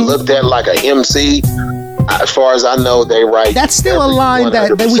MCs and looked at like a MC, as far as I know, they write. That's still a line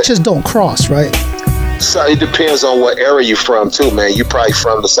that we just don't cross, right? So it depends on what era you're from too, man. You probably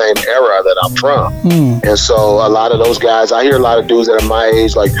from the same era that I'm from. And so a lot of those guys, I hear a lot of dudes that are my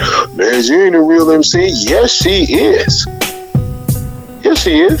age like, man, she ain't a real MC. Yes, she is. Yes,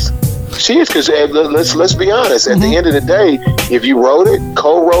 she is. She is, because let's be honest. At the end of the day, if you wrote it,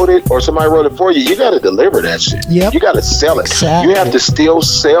 co-wrote it, or somebody wrote it for you, you got to deliver that shit. Yep. You got to sell it. Exactly. You have to still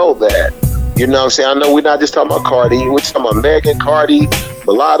sell that. You know what I'm saying? I know we're not just talking about Cardi. We're talking about Megan, Cardi,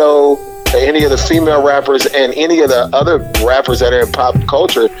 Mulatto, any of the female rappers, and any of the other rappers that are in pop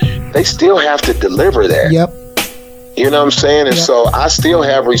culture. They still have to deliver that. Yep. You know what I'm saying? And so I still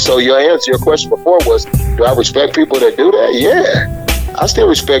have. So your question before was, do I respect people that do that? Yeah. I still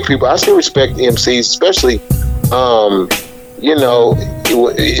respect people. I still respect MCs, especially, you know,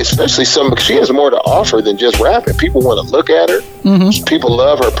 especially she has more to offer than just rapping. People want to look at her. Mm-hmm. People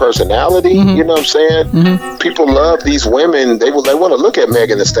love her personality. Mm-hmm. You know what I'm saying? Mm-hmm. People love these women. They want to look at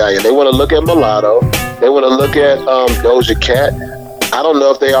Megan Thee Stallion. They want to look at Mulatto. They want to look at Doja Cat. I don't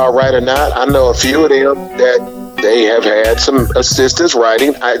know if they are right or not. I know a few of them that they have had some assistance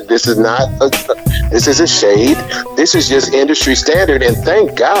writing. This isn't shade. This is just industry standard, and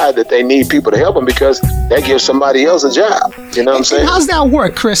thank God that they need people to help them, because that gives somebody else a job. You know what I'm saying? How's that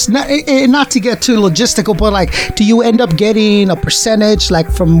work, Chris? Not to get too logistical, but like, do you end up getting a percentage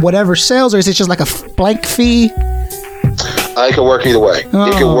like from whatever sales, or is it just like a blank fee? It can work either way. Oh.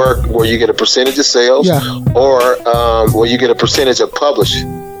 It can work where you get a percentage of sales, or where you get a percentage of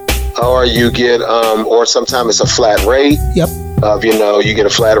publishing. Or you get, or sometimes it's a flat rate. Yep. You get a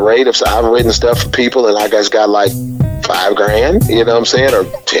flat rate. I've written stuff for people, and I just got like $5,000. You know what I'm saying, or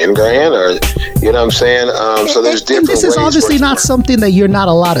 $10,000, or you know what I'm saying. So there's different. And this is obviously not something that you're not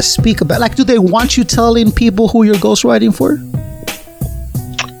allowed to speak about. Like, do they want you telling people who you're ghostwriting for?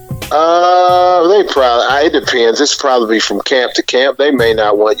 It depends. It's probably from camp to camp. They may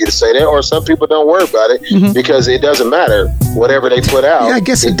not want you to say that, or some people don't worry about it because it doesn't matter. Whatever they put out, I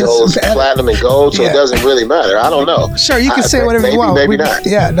guess it goes platinum and gold, so it doesn't really matter. I don't know. Sure, you can say whatever you want. Maybe not.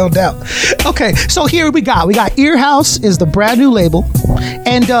 Yeah, no doubt. Okay, so here we got Earhouse is the brand new label,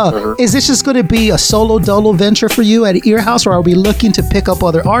 and is this just going to be a solo dolo venture for you at Earhouse, or are we looking to pick up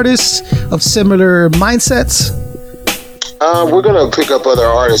other artists of similar mindsets? We're going to pick up other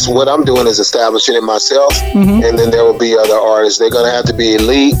artists. What I'm doing is establishing it myself, and then there will be other artists. They're going to have to be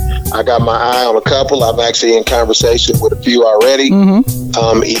elite. I got my eye on a couple. I'm actually in conversation with a few already.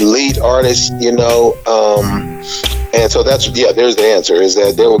 Elite artists, you know. And so there's the answer, is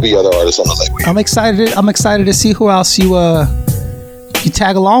that there will be other artists on the label. I'm excited to see who else you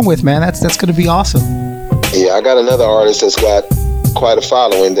tag along with, man. That's going to be awesome. Yeah, I got another artist that's got quite a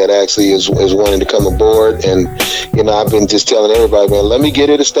following that actually is wanting to come aboard, and you know, I've been just telling everybody, man, let me get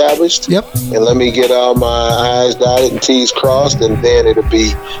it established, and let me get all my I's dotted and T's crossed, and then it'll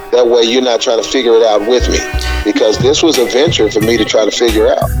be that way. You're not trying to figure it out with me, because this was a venture for me to try to figure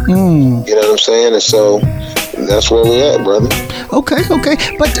out. You know what I'm saying? And so that's where we're at, brother. Okay.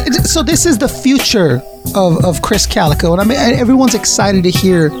 But so this is the future of Krizz Kaliko, and I mean, everyone's excited to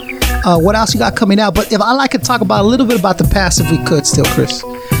hear what else you got coming out. But if I could talk about a little bit about the past, if we could still, Chris.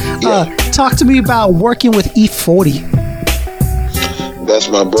 Talk to me about working with E40. That's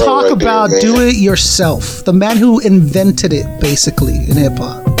my brother. Talk about do it yourself. The man who invented it, basically, in hip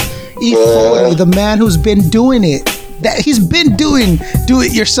hop. E40, the man who's been doing it. That he's been doing do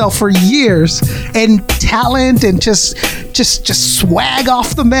it yourself for years, and talent and just swag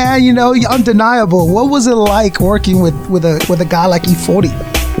off the man, you know, undeniable. What was it like working with a guy like E40?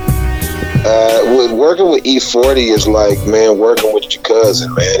 Working with E40 is like, man, working with your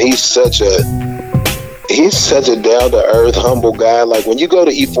cousin, man. He's such a down to earth, humble guy. Like, when you go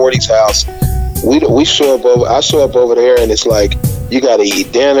to E40's house, we show up over. I show up over there, and it's like, you got to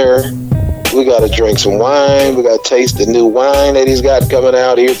eat dinner. We got to drink some wine. We got to taste the new wine that he's got coming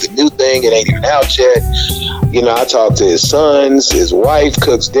out. Here's the new thing. It ain't even out yet. You know, I talk to his sons. His wife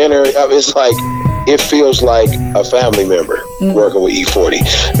cooks dinner. It's like, it feels like a family member working with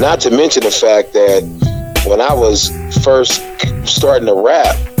E40. Not to mention the fact that when I was first starting to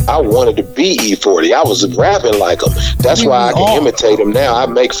rap, I wanted to be E40. I was rapping like him. That's why I can imitate him now. I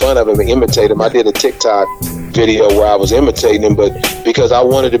make fun of him and imitate him. I did a TikTok video where I was imitating him, but because I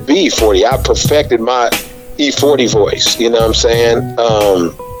wanted to be E40, I perfected my E40 voice. You know what I'm saying?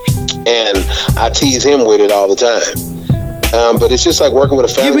 And I tease him with it all the time. But it's just like working with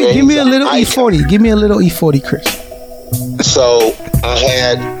a family man. Give me a little E40. Give me a little E40, Chris. So I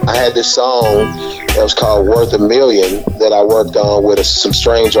had this song that was called Worth a Million that I worked on with some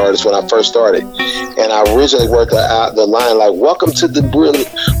strange artists when I first started. And I originally worked out the line like, welcome to the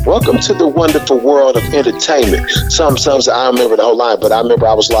wonderful world of entertainment. Some I don't remember the whole line, but I remember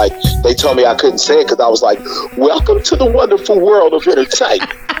I was like, they told me I couldn't say it because I was like, welcome to the wonderful world of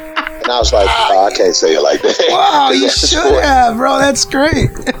entertainment. And I was like, oh, I can't say it like that. Wow, you should have, bro. That's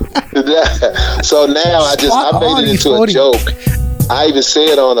great. So now I made it into a joke. I even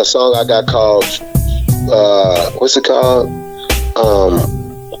said on a song I got called, what's it called?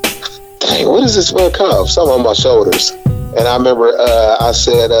 Dang, what is this one called? Something on my shoulders. And I remember I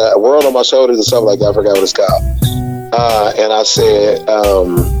said, World on My Shoulders or something like that. I forgot what it's called. And I said,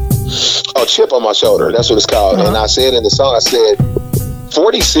 Chip on My Shoulder. That's what it's called. And I said in the song, I said,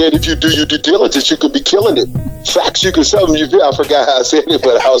 40 said if you do your due diligence, you could be killing it. Facts, you could something you feel. I forgot how I said it,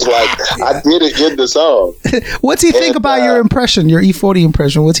 but I was like, I did it in the song. What's he think about your impression, your E40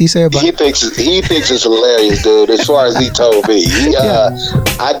 impression? What's he say about it? He thinks it's hilarious, dude, as far as he told me.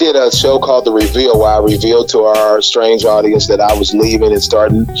 I did a show called The Reveal where I revealed to our strange audience that I was leaving and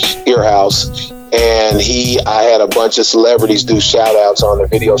starting Ear House. And I had a bunch of celebrities do shout outs on the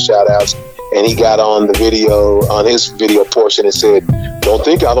video shout outs. And he got on the video, on his video portion and said, don't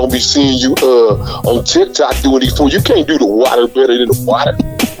think I don't be seeing you on TikTok doing E4. You can't do the water better than the water.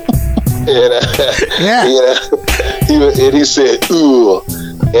 And he said, ooh.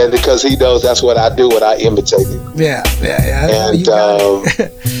 And because he knows that's what I do when I imitate him. Yeah. And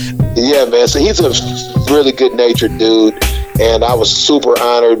yeah, man. So he's a really good natured dude. And I was super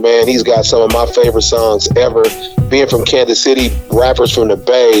honored, man. He's got some of my favorite songs ever. Being from Kansas City, rappers from the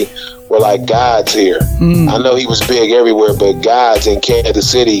Bay were like gods here. I know he was big everywhere, but gods in Kansas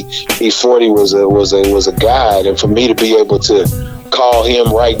City, E40 was a god. And for me to be able to call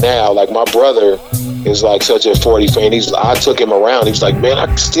him right now, like my brother is like such a 40 fan. I took him around. He was like, man,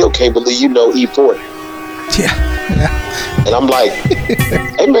 I still can't believe you know E40. Yeah. And I'm like,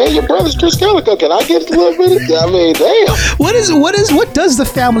 hey man, your brother's Krizz Kaliko. Can I get a little bit of, I mean, damn. What does the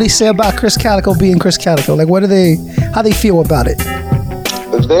family say about Krizz Kaliko being Krizz Kaliko? Like, how they feel about it?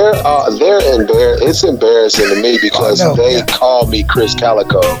 They're embarrassed. It's embarrassing to me because they call me Krizz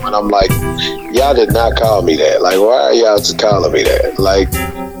Kaliko, and I'm like, y'all did not call me that. Like, why are y'all just calling me that? Like,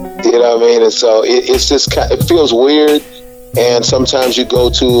 you know what I mean? And so it's just, it feels weird. And sometimes you go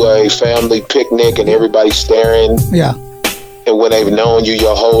to a family picnic and everybody's staring. Yeah. And when they've known you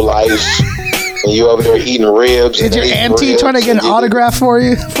your whole life, and you over there eating ribs. Is your auntie trying to get an autograph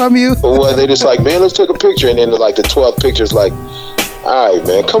from you? Well, they just like, man, let's take a picture. And then like the 12th picture's like, all right,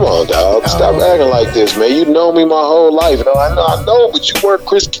 man, come on, dog. Stop acting like this, man. You know me my whole life. You know, I know, but you weren't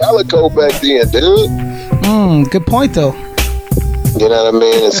Krizz Kaliko back then, dude. Good point, though. You know what I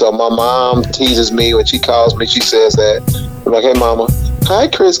mean? And so my mom teases me when she calls me. She says that. I'm like, hey, mama. Hi,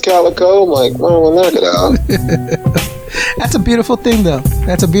 Krizz Kaliko. I'm like, well, knock it out. That's a beautiful thing, though.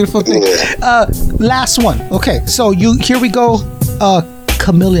 That's a beautiful thing. Yeah. Last one. Okay, so here we go.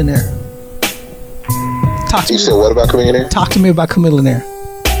 Chameleonaire. You said what about Chameleonaire? Talk to me about Chameleonaire.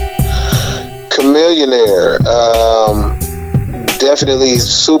 Chameleonaire. Definitely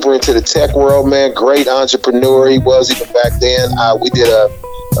super into the tech world, man. Great entrepreneur he was even back then. We did a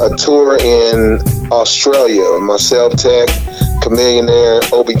tour in Australia. Myself, Tech,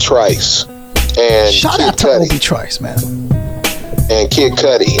 Chameleonaire, Obi Trice, and shout Kid out to Cudi. Obi Trice, man. And Kid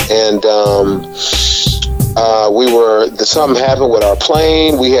Cudi. And something happened with our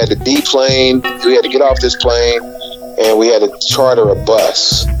plane. We had to deplane. We had to get off this plane, and we had to charter a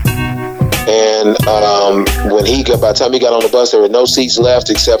bus. And by the time he got on the bus, there were no seats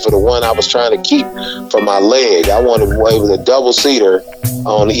left except for the one I was trying to keep for my leg. It was a double-seater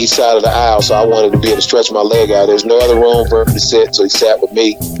on the east side of the aisle, so I wanted to be able to stretch my leg out. There's no other room for him to sit, so he sat with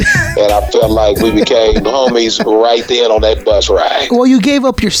me. And I felt like we became homies right then on that bus ride. Well, you gave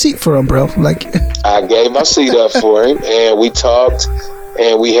up your seat for him, bro. Like, I gave my seat up for him, and we talked,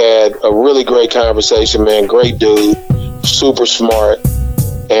 and we had a really great conversation, man. Great dude, super smart.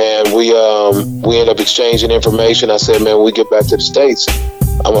 And we ended up exchanging information. I said, man, when we get back to the States,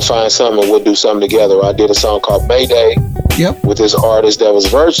 I'm going to find something and we'll do something together. I did a song called Mayday with this artist that was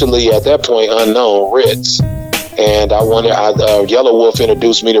virtually, at that point, unknown, Ritz. And Yellow Wolf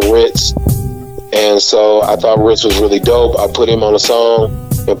introduced me to Ritz. And so I thought Ritz was really dope. I put him on a song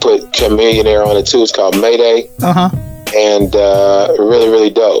and put Chameleonaire on it too. It's called Mayday. And really, really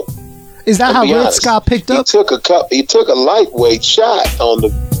dope. Is that how Ritz got picked up? He took a lightweight shot on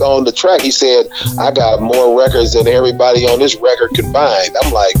the track. He said, I got more records than everybody on this record combined.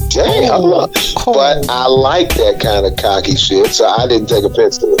 I'm like, damn. But I like that kind of cocky shit, so I didn't take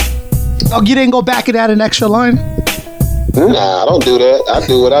offense to it. Oh, you didn't go back and add an extra line? Nah, I don't do that. I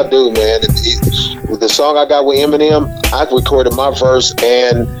do what I do, man. The song I got with Eminem, I recorded my verse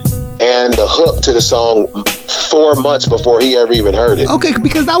and the hook to the song 4 months before he ever even heard it. Okay,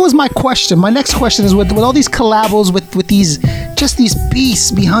 because that was my question. My next question is with all these collabos with these beasts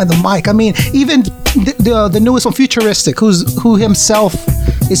behind the mic. I mean, even the newest one, Futuristic, who himself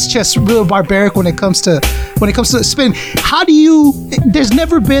it's just real barbaric when it comes to spin. How do you? There's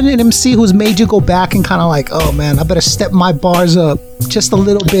never been an MC who's made you go back and kind of like, oh man, I better step my bars up just a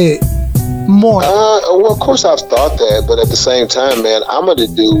little bit more. Well, of course I've thought that, but at the same time, man, I'm gonna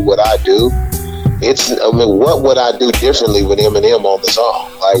do what I do. What would I do differently with Eminem on the song?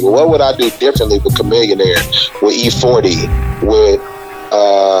 Like, what would I do differently with Chamillionaire, with E40, with,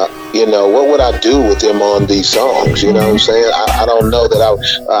 what would I do with them on these songs? You know what I'm saying? I don't know that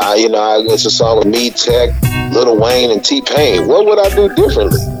it's a song with Me, Tech, Lil Wayne, and T-Pain. What would I do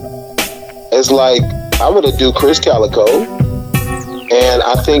differently? It's like, I'm going to do Krizz Kaliko, and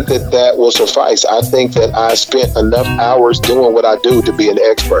I think that will suffice. I think that I spent enough hours doing what I do to be an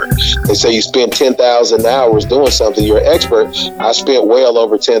expert. They say you spend 10,000 hours doing something, you're an expert. I spent well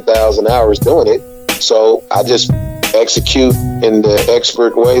over 10,000 hours doing it. So I just execute in the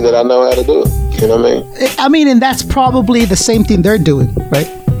expert way that I know how to do it. You know what I mean? And that's probably the same thing they're doing,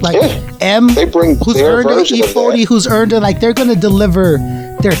 right? Like they bring who's their earned it, version of E40, that. who's earned it. Like, they're going to deliver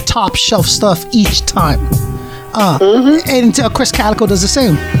their top shelf stuff each time. And Krizz Kaliko does the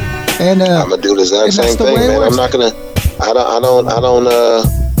same. And I'm gonna do the exact same thing, man. I'm not gonna.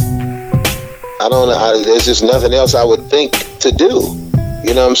 There's just nothing else I would think to do.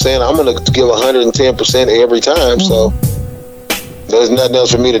 You know what I'm saying? I'm gonna give 110% every time. So there's nothing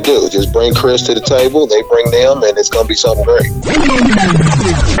else for me to do. Just bring Krizz to the table. They bring them, and it's gonna be something great.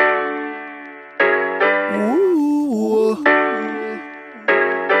 Ooh.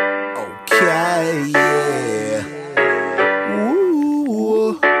 Okay, yeah.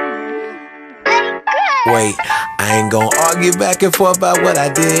 Ooh. Wait, I ain't gonna argue back and forth about what I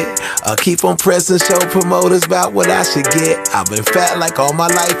did. Keep on pressing, show promoters about what I should get. I've been fat like all my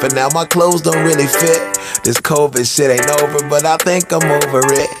life, and now my clothes don't really fit. This COVID shit ain't over, but I think I'm over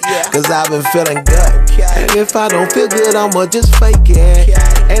it. Cause I've been feeling good. And if I don't feel good, I'ma just fake it.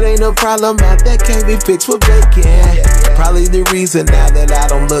 It ain't no problem out that can't be fixed with bacon. Probably the reason now that I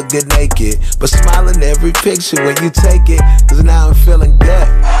don't look good naked, but smiling every picture when you take it. Cause now I'm feeling good.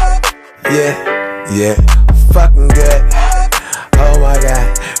 Yeah, fucking good. Oh my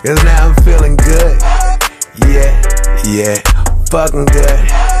God, cause now I'm feeling good. Yeah, fucking good.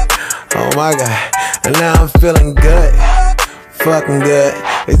 Oh my God, and now I'm feeling good. Fucking good.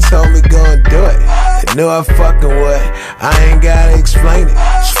 They told me go and do it. They knew I fucking would. I ain't gotta explain it.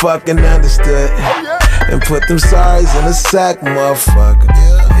 Just fucking understood. And put them sorries in a sack, motherfucker.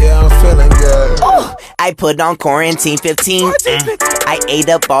 Yeah, I'm feeling good. Ooh, I put on quarantine 15. I ate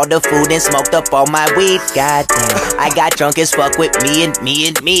up all the food and smoked up all my weed. Goddamn, I got drunk as fuck with me.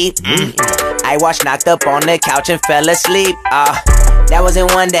 I watched Knocked Up on the couch and fell asleep. That was in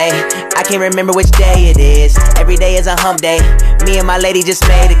one day. I can't remember which day it is. Every day is a hump day. Me and my lady just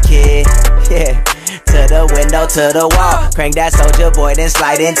made a kid. Yeah. To the window, to the wall. Crank that Soldier Boy, then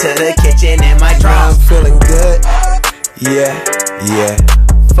slide into the kitchen in my Now I'm drawers. feeling good. Yeah,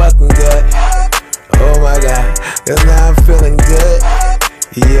 fucking good. Oh my God, cause now I'm feeling good.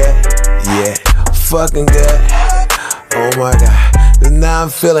 Yeah, fucking good. Oh my God, cause now I'm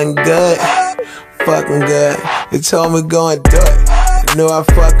feeling good. Fucking good. They told me go and do it. They knew I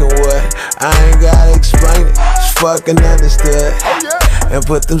fucking would. I ain't gotta explain it. Just fucking understood. And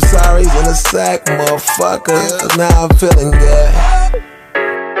put them sorries in a sack, motherfucker. Cause now I'm feeling good.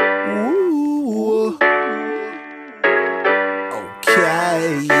 Ooh.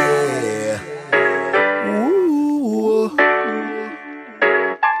 Okay, yeah. Ooh.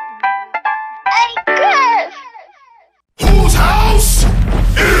 Whose house?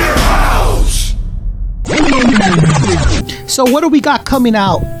 Your house. So what do we got coming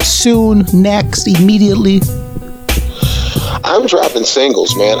out soon, next, immediately? I'm dropping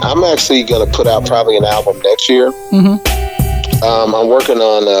singles, man. I'm actually gonna put out probably an album next year. I'm working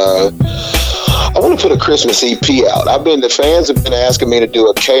on. I want to put a Christmas EP out. The fans have been asking me to do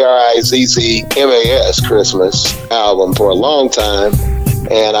a KRIZZ Christmas album for a long time,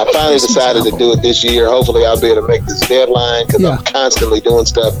 and I finally decided to do it this year. Hopefully, I'll be able to make this deadline because I'm constantly doing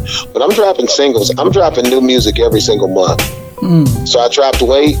stuff. But I'm dropping singles. I'm dropping new music every single month. So I dropped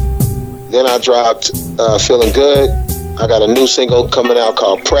Wait, then I dropped Feeling Good. I got a new single coming out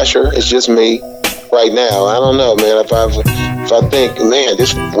called Pressure. It's just me right now. I don't know, man. If I think, man,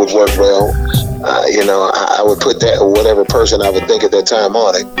 this would work well, I would put that whatever person I would think at that time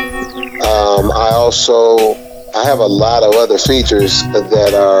on it. I have a lot of other features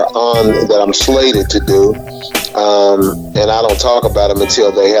that I'm slated to do, and I don't talk about them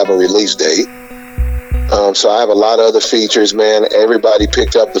until they have a release date. So I have a lot of other features, man. Everybody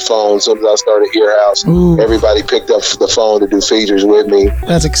picked up the phone. As soon as I started Ear House, everybody picked up the phone to do features with me.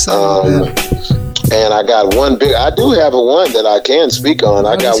 That's exciting. And I got I do have one that I can speak on.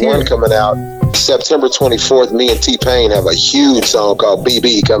 I got one coming out September 24th. Me and T-Pain have a huge song called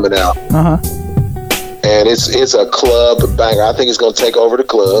BB coming out. And it's a club banger. I think it's going to take over the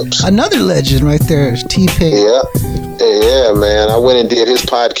clubs. Another legend right there, T-Pain. Yeah, man. I went and did his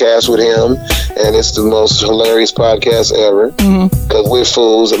podcast with him, and it's the most hilarious podcast ever. Because we're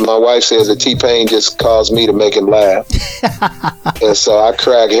fools, and my wife says that T-Pain just caused me to make him laugh. And so I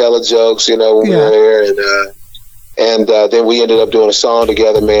crack hella jokes, when we were there, and then we ended up doing a song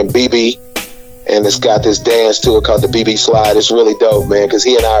together, man. BB, and it's got this dance to it called the BB Slide. It's really dope, man, because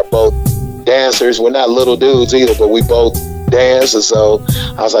he and I are both dancers. We're not little dudes either, but we both dance. And so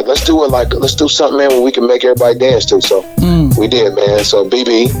I was like, let's do something, man, where we can make everybody dance to. So we did, man. So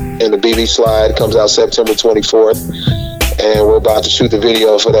BB and the BB Slide comes out September 24th, and we're about to shoot the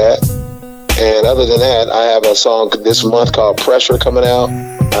video for that. And other than that, I have a song this month called Pressure coming out.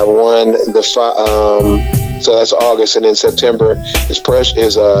 I won so that's August, and then September is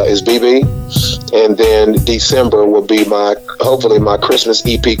BB, and then December will be hopefully my Christmas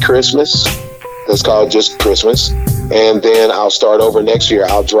EP, Christmas. That's called just Christmas. And then I'll start over next year.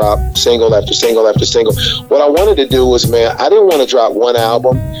 I'll drop single after single after single. What I wanted to do was, man, I didn't want to drop one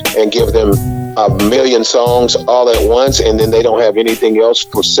album and give them 1 million songs all at once, and then they don't have anything else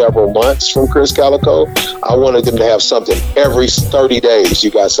for several months from Krizz Kaliko. I wanted them to have something every 30 days.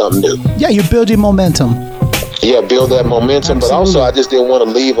 You got something new. Yeah, you're building momentum. Yeah, build that momentum. Absolutely. But also I just didn't want to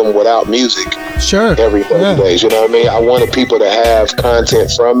leave them without music. Sure. Every 30 days. You know what I mean? I wanted people to have content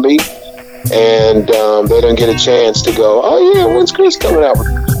from me, and they don't get a chance to go, oh yeah, when's Krizz coming out?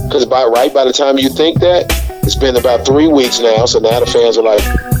 Because by the time you think that, it's been about 3 weeks now. So now the fans are like,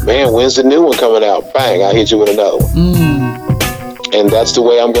 man, when's the new one coming out? Bang, I hit you with another one. And that's the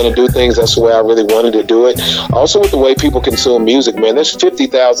way I'm going to do things. That's the way I really wanted to do it. Also with the way people consume music, man, there's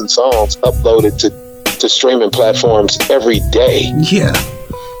 50,000 songs uploaded to streaming platforms every day. Yeah.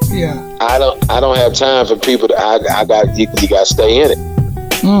 I don't have time for people to, you got to stay in it.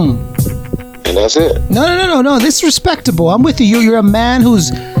 And that's it. No. This is respectable. I'm with you. You're a man who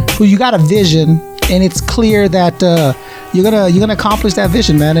you got a vision, and it's clear that you're gonna accomplish that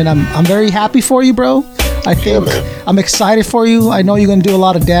vision, man. And I'm very happy for you, bro. I think I'm excited for you. I know you're gonna do a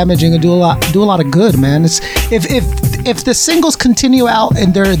lot of damage. You're gonna do a lot of good, man. It's if the singles continue out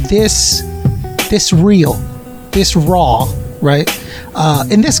and they're this real, this raw, right?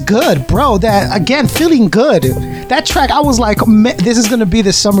 And this good, bro. That again, feeling good. That track, I was like, this is gonna be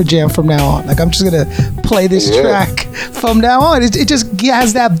the summer jam from now on. Like, I'm just gonna play this track from now on. It just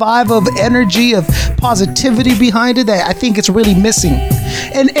has that vibe of energy, of positivity behind it that I think it's really missing.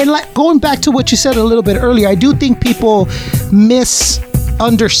 And like going back to what you said a little bit earlier, I do think people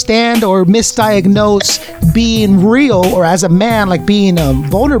misunderstand or misdiagnose being real, or as a man, like being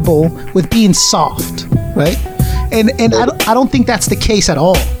vulnerable, with being soft, right? And I don't think that's the case at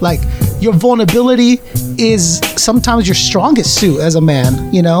all. Like, your vulnerability is sometimes your strongest suit as a man,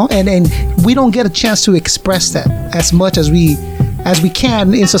 and we don't get a chance to express that as much as we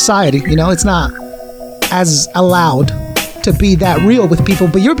can in society. It's not as allowed to be that real with people,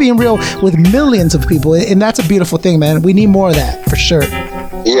 but you're being real with millions of people, and that's a beautiful thing, man. We need more of that for sure.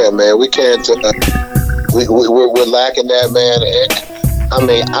 Yeah, man, we can't. We're lacking that, man. I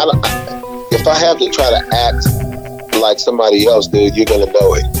mean, if I have to try to act like somebody else, dude, you're gonna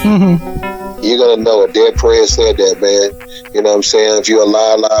know it. You're gonna know it. Dead Prayer said that, man. You know what I'm saying? If you're a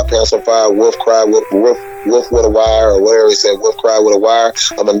lie, pants on fire, wolf cry, wolf with a wire, or whatever he said, wolf cry with a wire,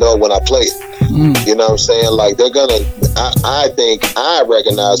 I'm gonna know when I play it. You know what I'm saying? Like, they're gonna, I think I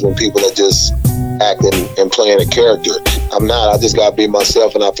recognize when people are just acting and playing a character. I'm not. I just gotta be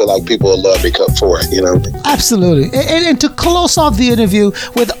myself, and I feel like people will love me for it. Absolutely. And to close off the interview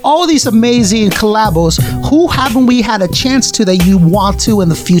with all these amazing collabos, who haven't we had a chance to that you want to in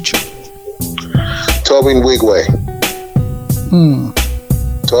the future? Tobin Wigway.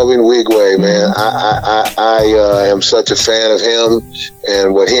 Tobin Wigway, man. I am such a fan of him,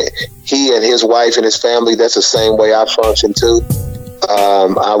 and what he and his wife and his family, that's the same way I function too.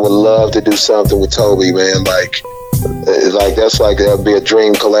 I would love to do something with Toby, man. That'd be a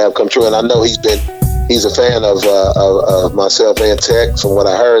dream collab come true. And I know he's a fan of myself and Tech. From what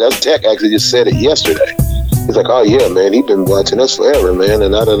I heard, Tech actually just said it yesterday. He's like, oh yeah, man, he's been watching us forever, man,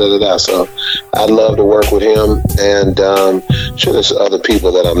 and da. So I'd love to work with him, and sure there's other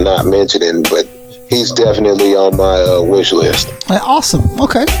people that I'm not mentioning, but he's definitely on my wish list. Awesome.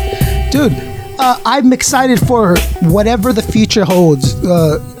 Okay, dude. I'm excited for whatever the future holds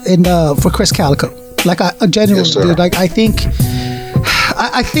for Krizz Kaliko. Like, I genuinely, dude, like, I think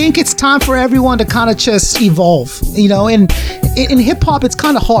it's time for everyone to kind of just evolve, and in hip hop, it's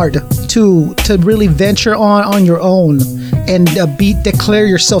kind of hard to really venture on your own and declare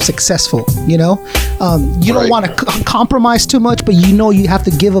yourself successful. You know, you don't want to compromise too much, but you know you have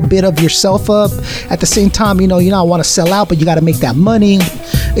to give a bit of yourself up. At the same time, you know, you don't want to sell out, but you got to make that money.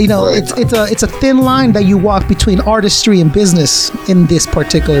 You know, it's a thin line that you walk between artistry and business in this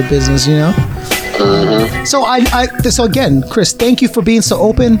particular business. You know. So so again, Krizz, thank you for being so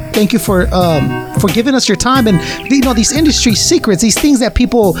open. Thank you for giving us your time, and you know, these industry secrets, these things that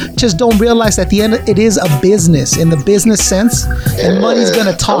people just don't realize. At the end, it is a business in the business sense, and money's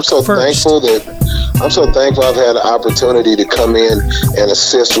gonna talk first. I'm so thankful I've had the opportunity to come in and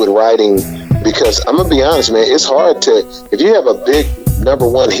assist with writing, because I'm gonna be honest, man, it's hard to, if you have a big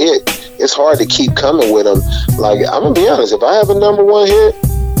 #1 hit, it's hard to keep coming with them. Like, I'm gonna be honest, if I have a #1 hit,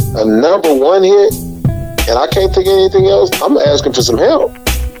 and I can't think of anything else, I'm asking for some help.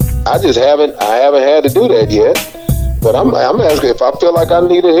 I haven't had to do that yet, but I'm asking. If I feel like I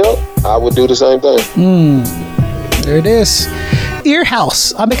needed help, I would do the same thing. There it is.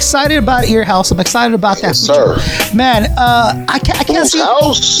 Earhouse. I'm excited about Earhouse. I'm excited about that. Yes, sir. Man, I can't see.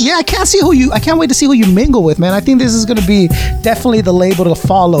 House? Yeah, I can't wait to see who you mingle with, man. I think this is going to be definitely the label to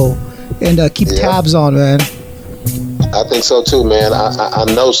follow and keep tabs on, man. I think so too, man. I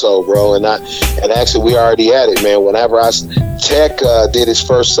know so, bro. And actually, we already at it, man. Whenever Tech did his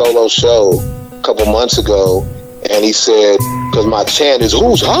first solo show a couple months ago, and he said, because my chant is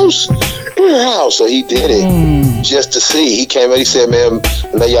whose house? Your house. So he did it just to see. He came out. He said, man,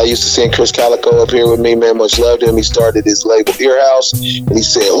 I know y'all used to seeing Krizz Kaliko up here with me, man. Much love to him. He started his label Earhouse, and he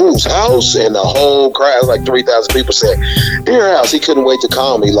said, whose house? And the whole crowd, like 3,000 people, said Earhouse. He couldn't wait to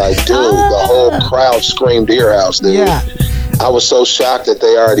call me. Like, dude, the whole crowd screamed Earhouse, dude. Yeah. I was so shocked that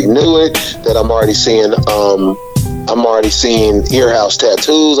they already knew it, that I'm already seeing Earhouse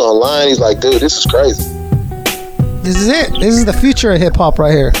tattoos online. He's like, dude, this is crazy. This is it. This is the future of hip hop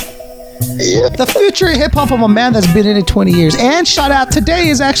right here. Yeah. The future of hip hop from a man that's been in it 20 years. And shout out, today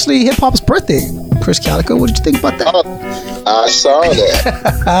is actually hip hop's birthday. Krizz Kaliko, what did you think about that? I saw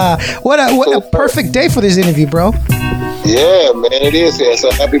that. What a perfect day for this interview, bro. Yeah, man, it is. Yeah. So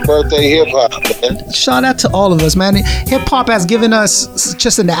happy birthday, hip hop, man. Shout out to all of us, man. Hip hop has given us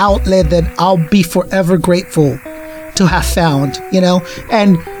just an outlet that I'll be forever grateful to have found, you know?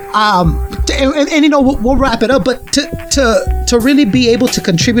 And you know, we'll wrap it up, but to really be able to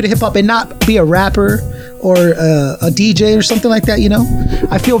contribute to hip hop and not be a rapper or a DJ or something like that, you know,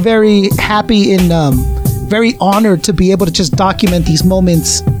 I feel very happy and very honored to be able to just document these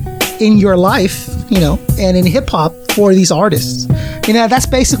moments in your life, you know, and in hip hop for these artists. You know, that's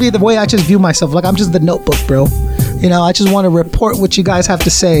basically the way I just view myself. Like, I'm just the notebook, bro. You know, I just want to report what you guys have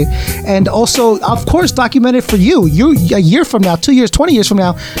to say. And also, of course, document it for you. A year from now, 2 years, 20 years from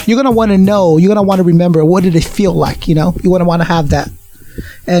now, you're going to want to know, you're going to want to remember, what did it feel like, you know? You want to have that.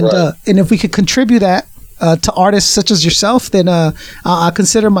 And and if we could contribute that to artists such as yourself, then I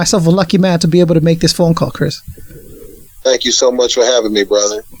consider myself a lucky man to be able to make this phone call, Krizz. Thank you so much for having me,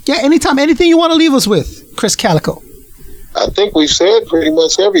 brother. Yeah, anytime. Anything you want to leave us with, Krizz Kaliko? I think we've said pretty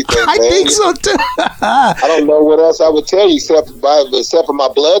much everything, man. I think so too. I don't know what else I would tell you except for my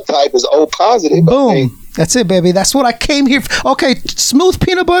blood type is O positive. Boom. That's it, baby. That's what I came here for. Okay, smooth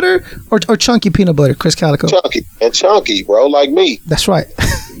peanut butter or chunky peanut butter, Krizz Kaliko? Chunky, bro, like me. That's right.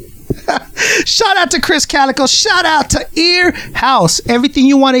 Shout out to Krizz Kaliko. Shout out to Earhouse. Everything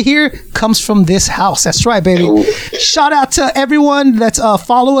you want to hear comes from this house. That's right, baby. Ooh. Shout out to everyone that's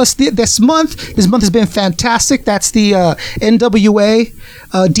follow us this month. This month has been fantastic. That's the NWA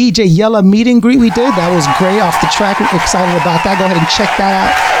DJ Yella meet and greet we did. That was great, off the track. We're excited about that. Go ahead and check that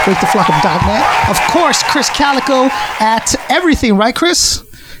out. WakeTheFlockUp.net. Of course, Krizz Kaliko at everything, right, Krizz?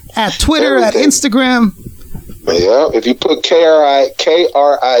 At Twitter, everything. At Instagram. Yeah, if you put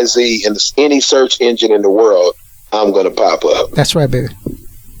KRIZ in any search engine in the world, I'm going to pop up. That's right, baby.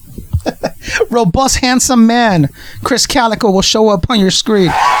 Robust, handsome man, Krizz Kaliko will show up on your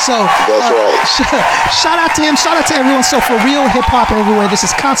screen. So that's right. Shout out to him. Shout out to everyone. So for real hip hop everywhere, this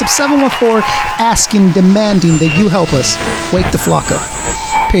is Concept 714 asking, demanding that you help us wake the flock up.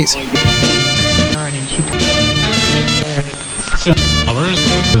 Peace.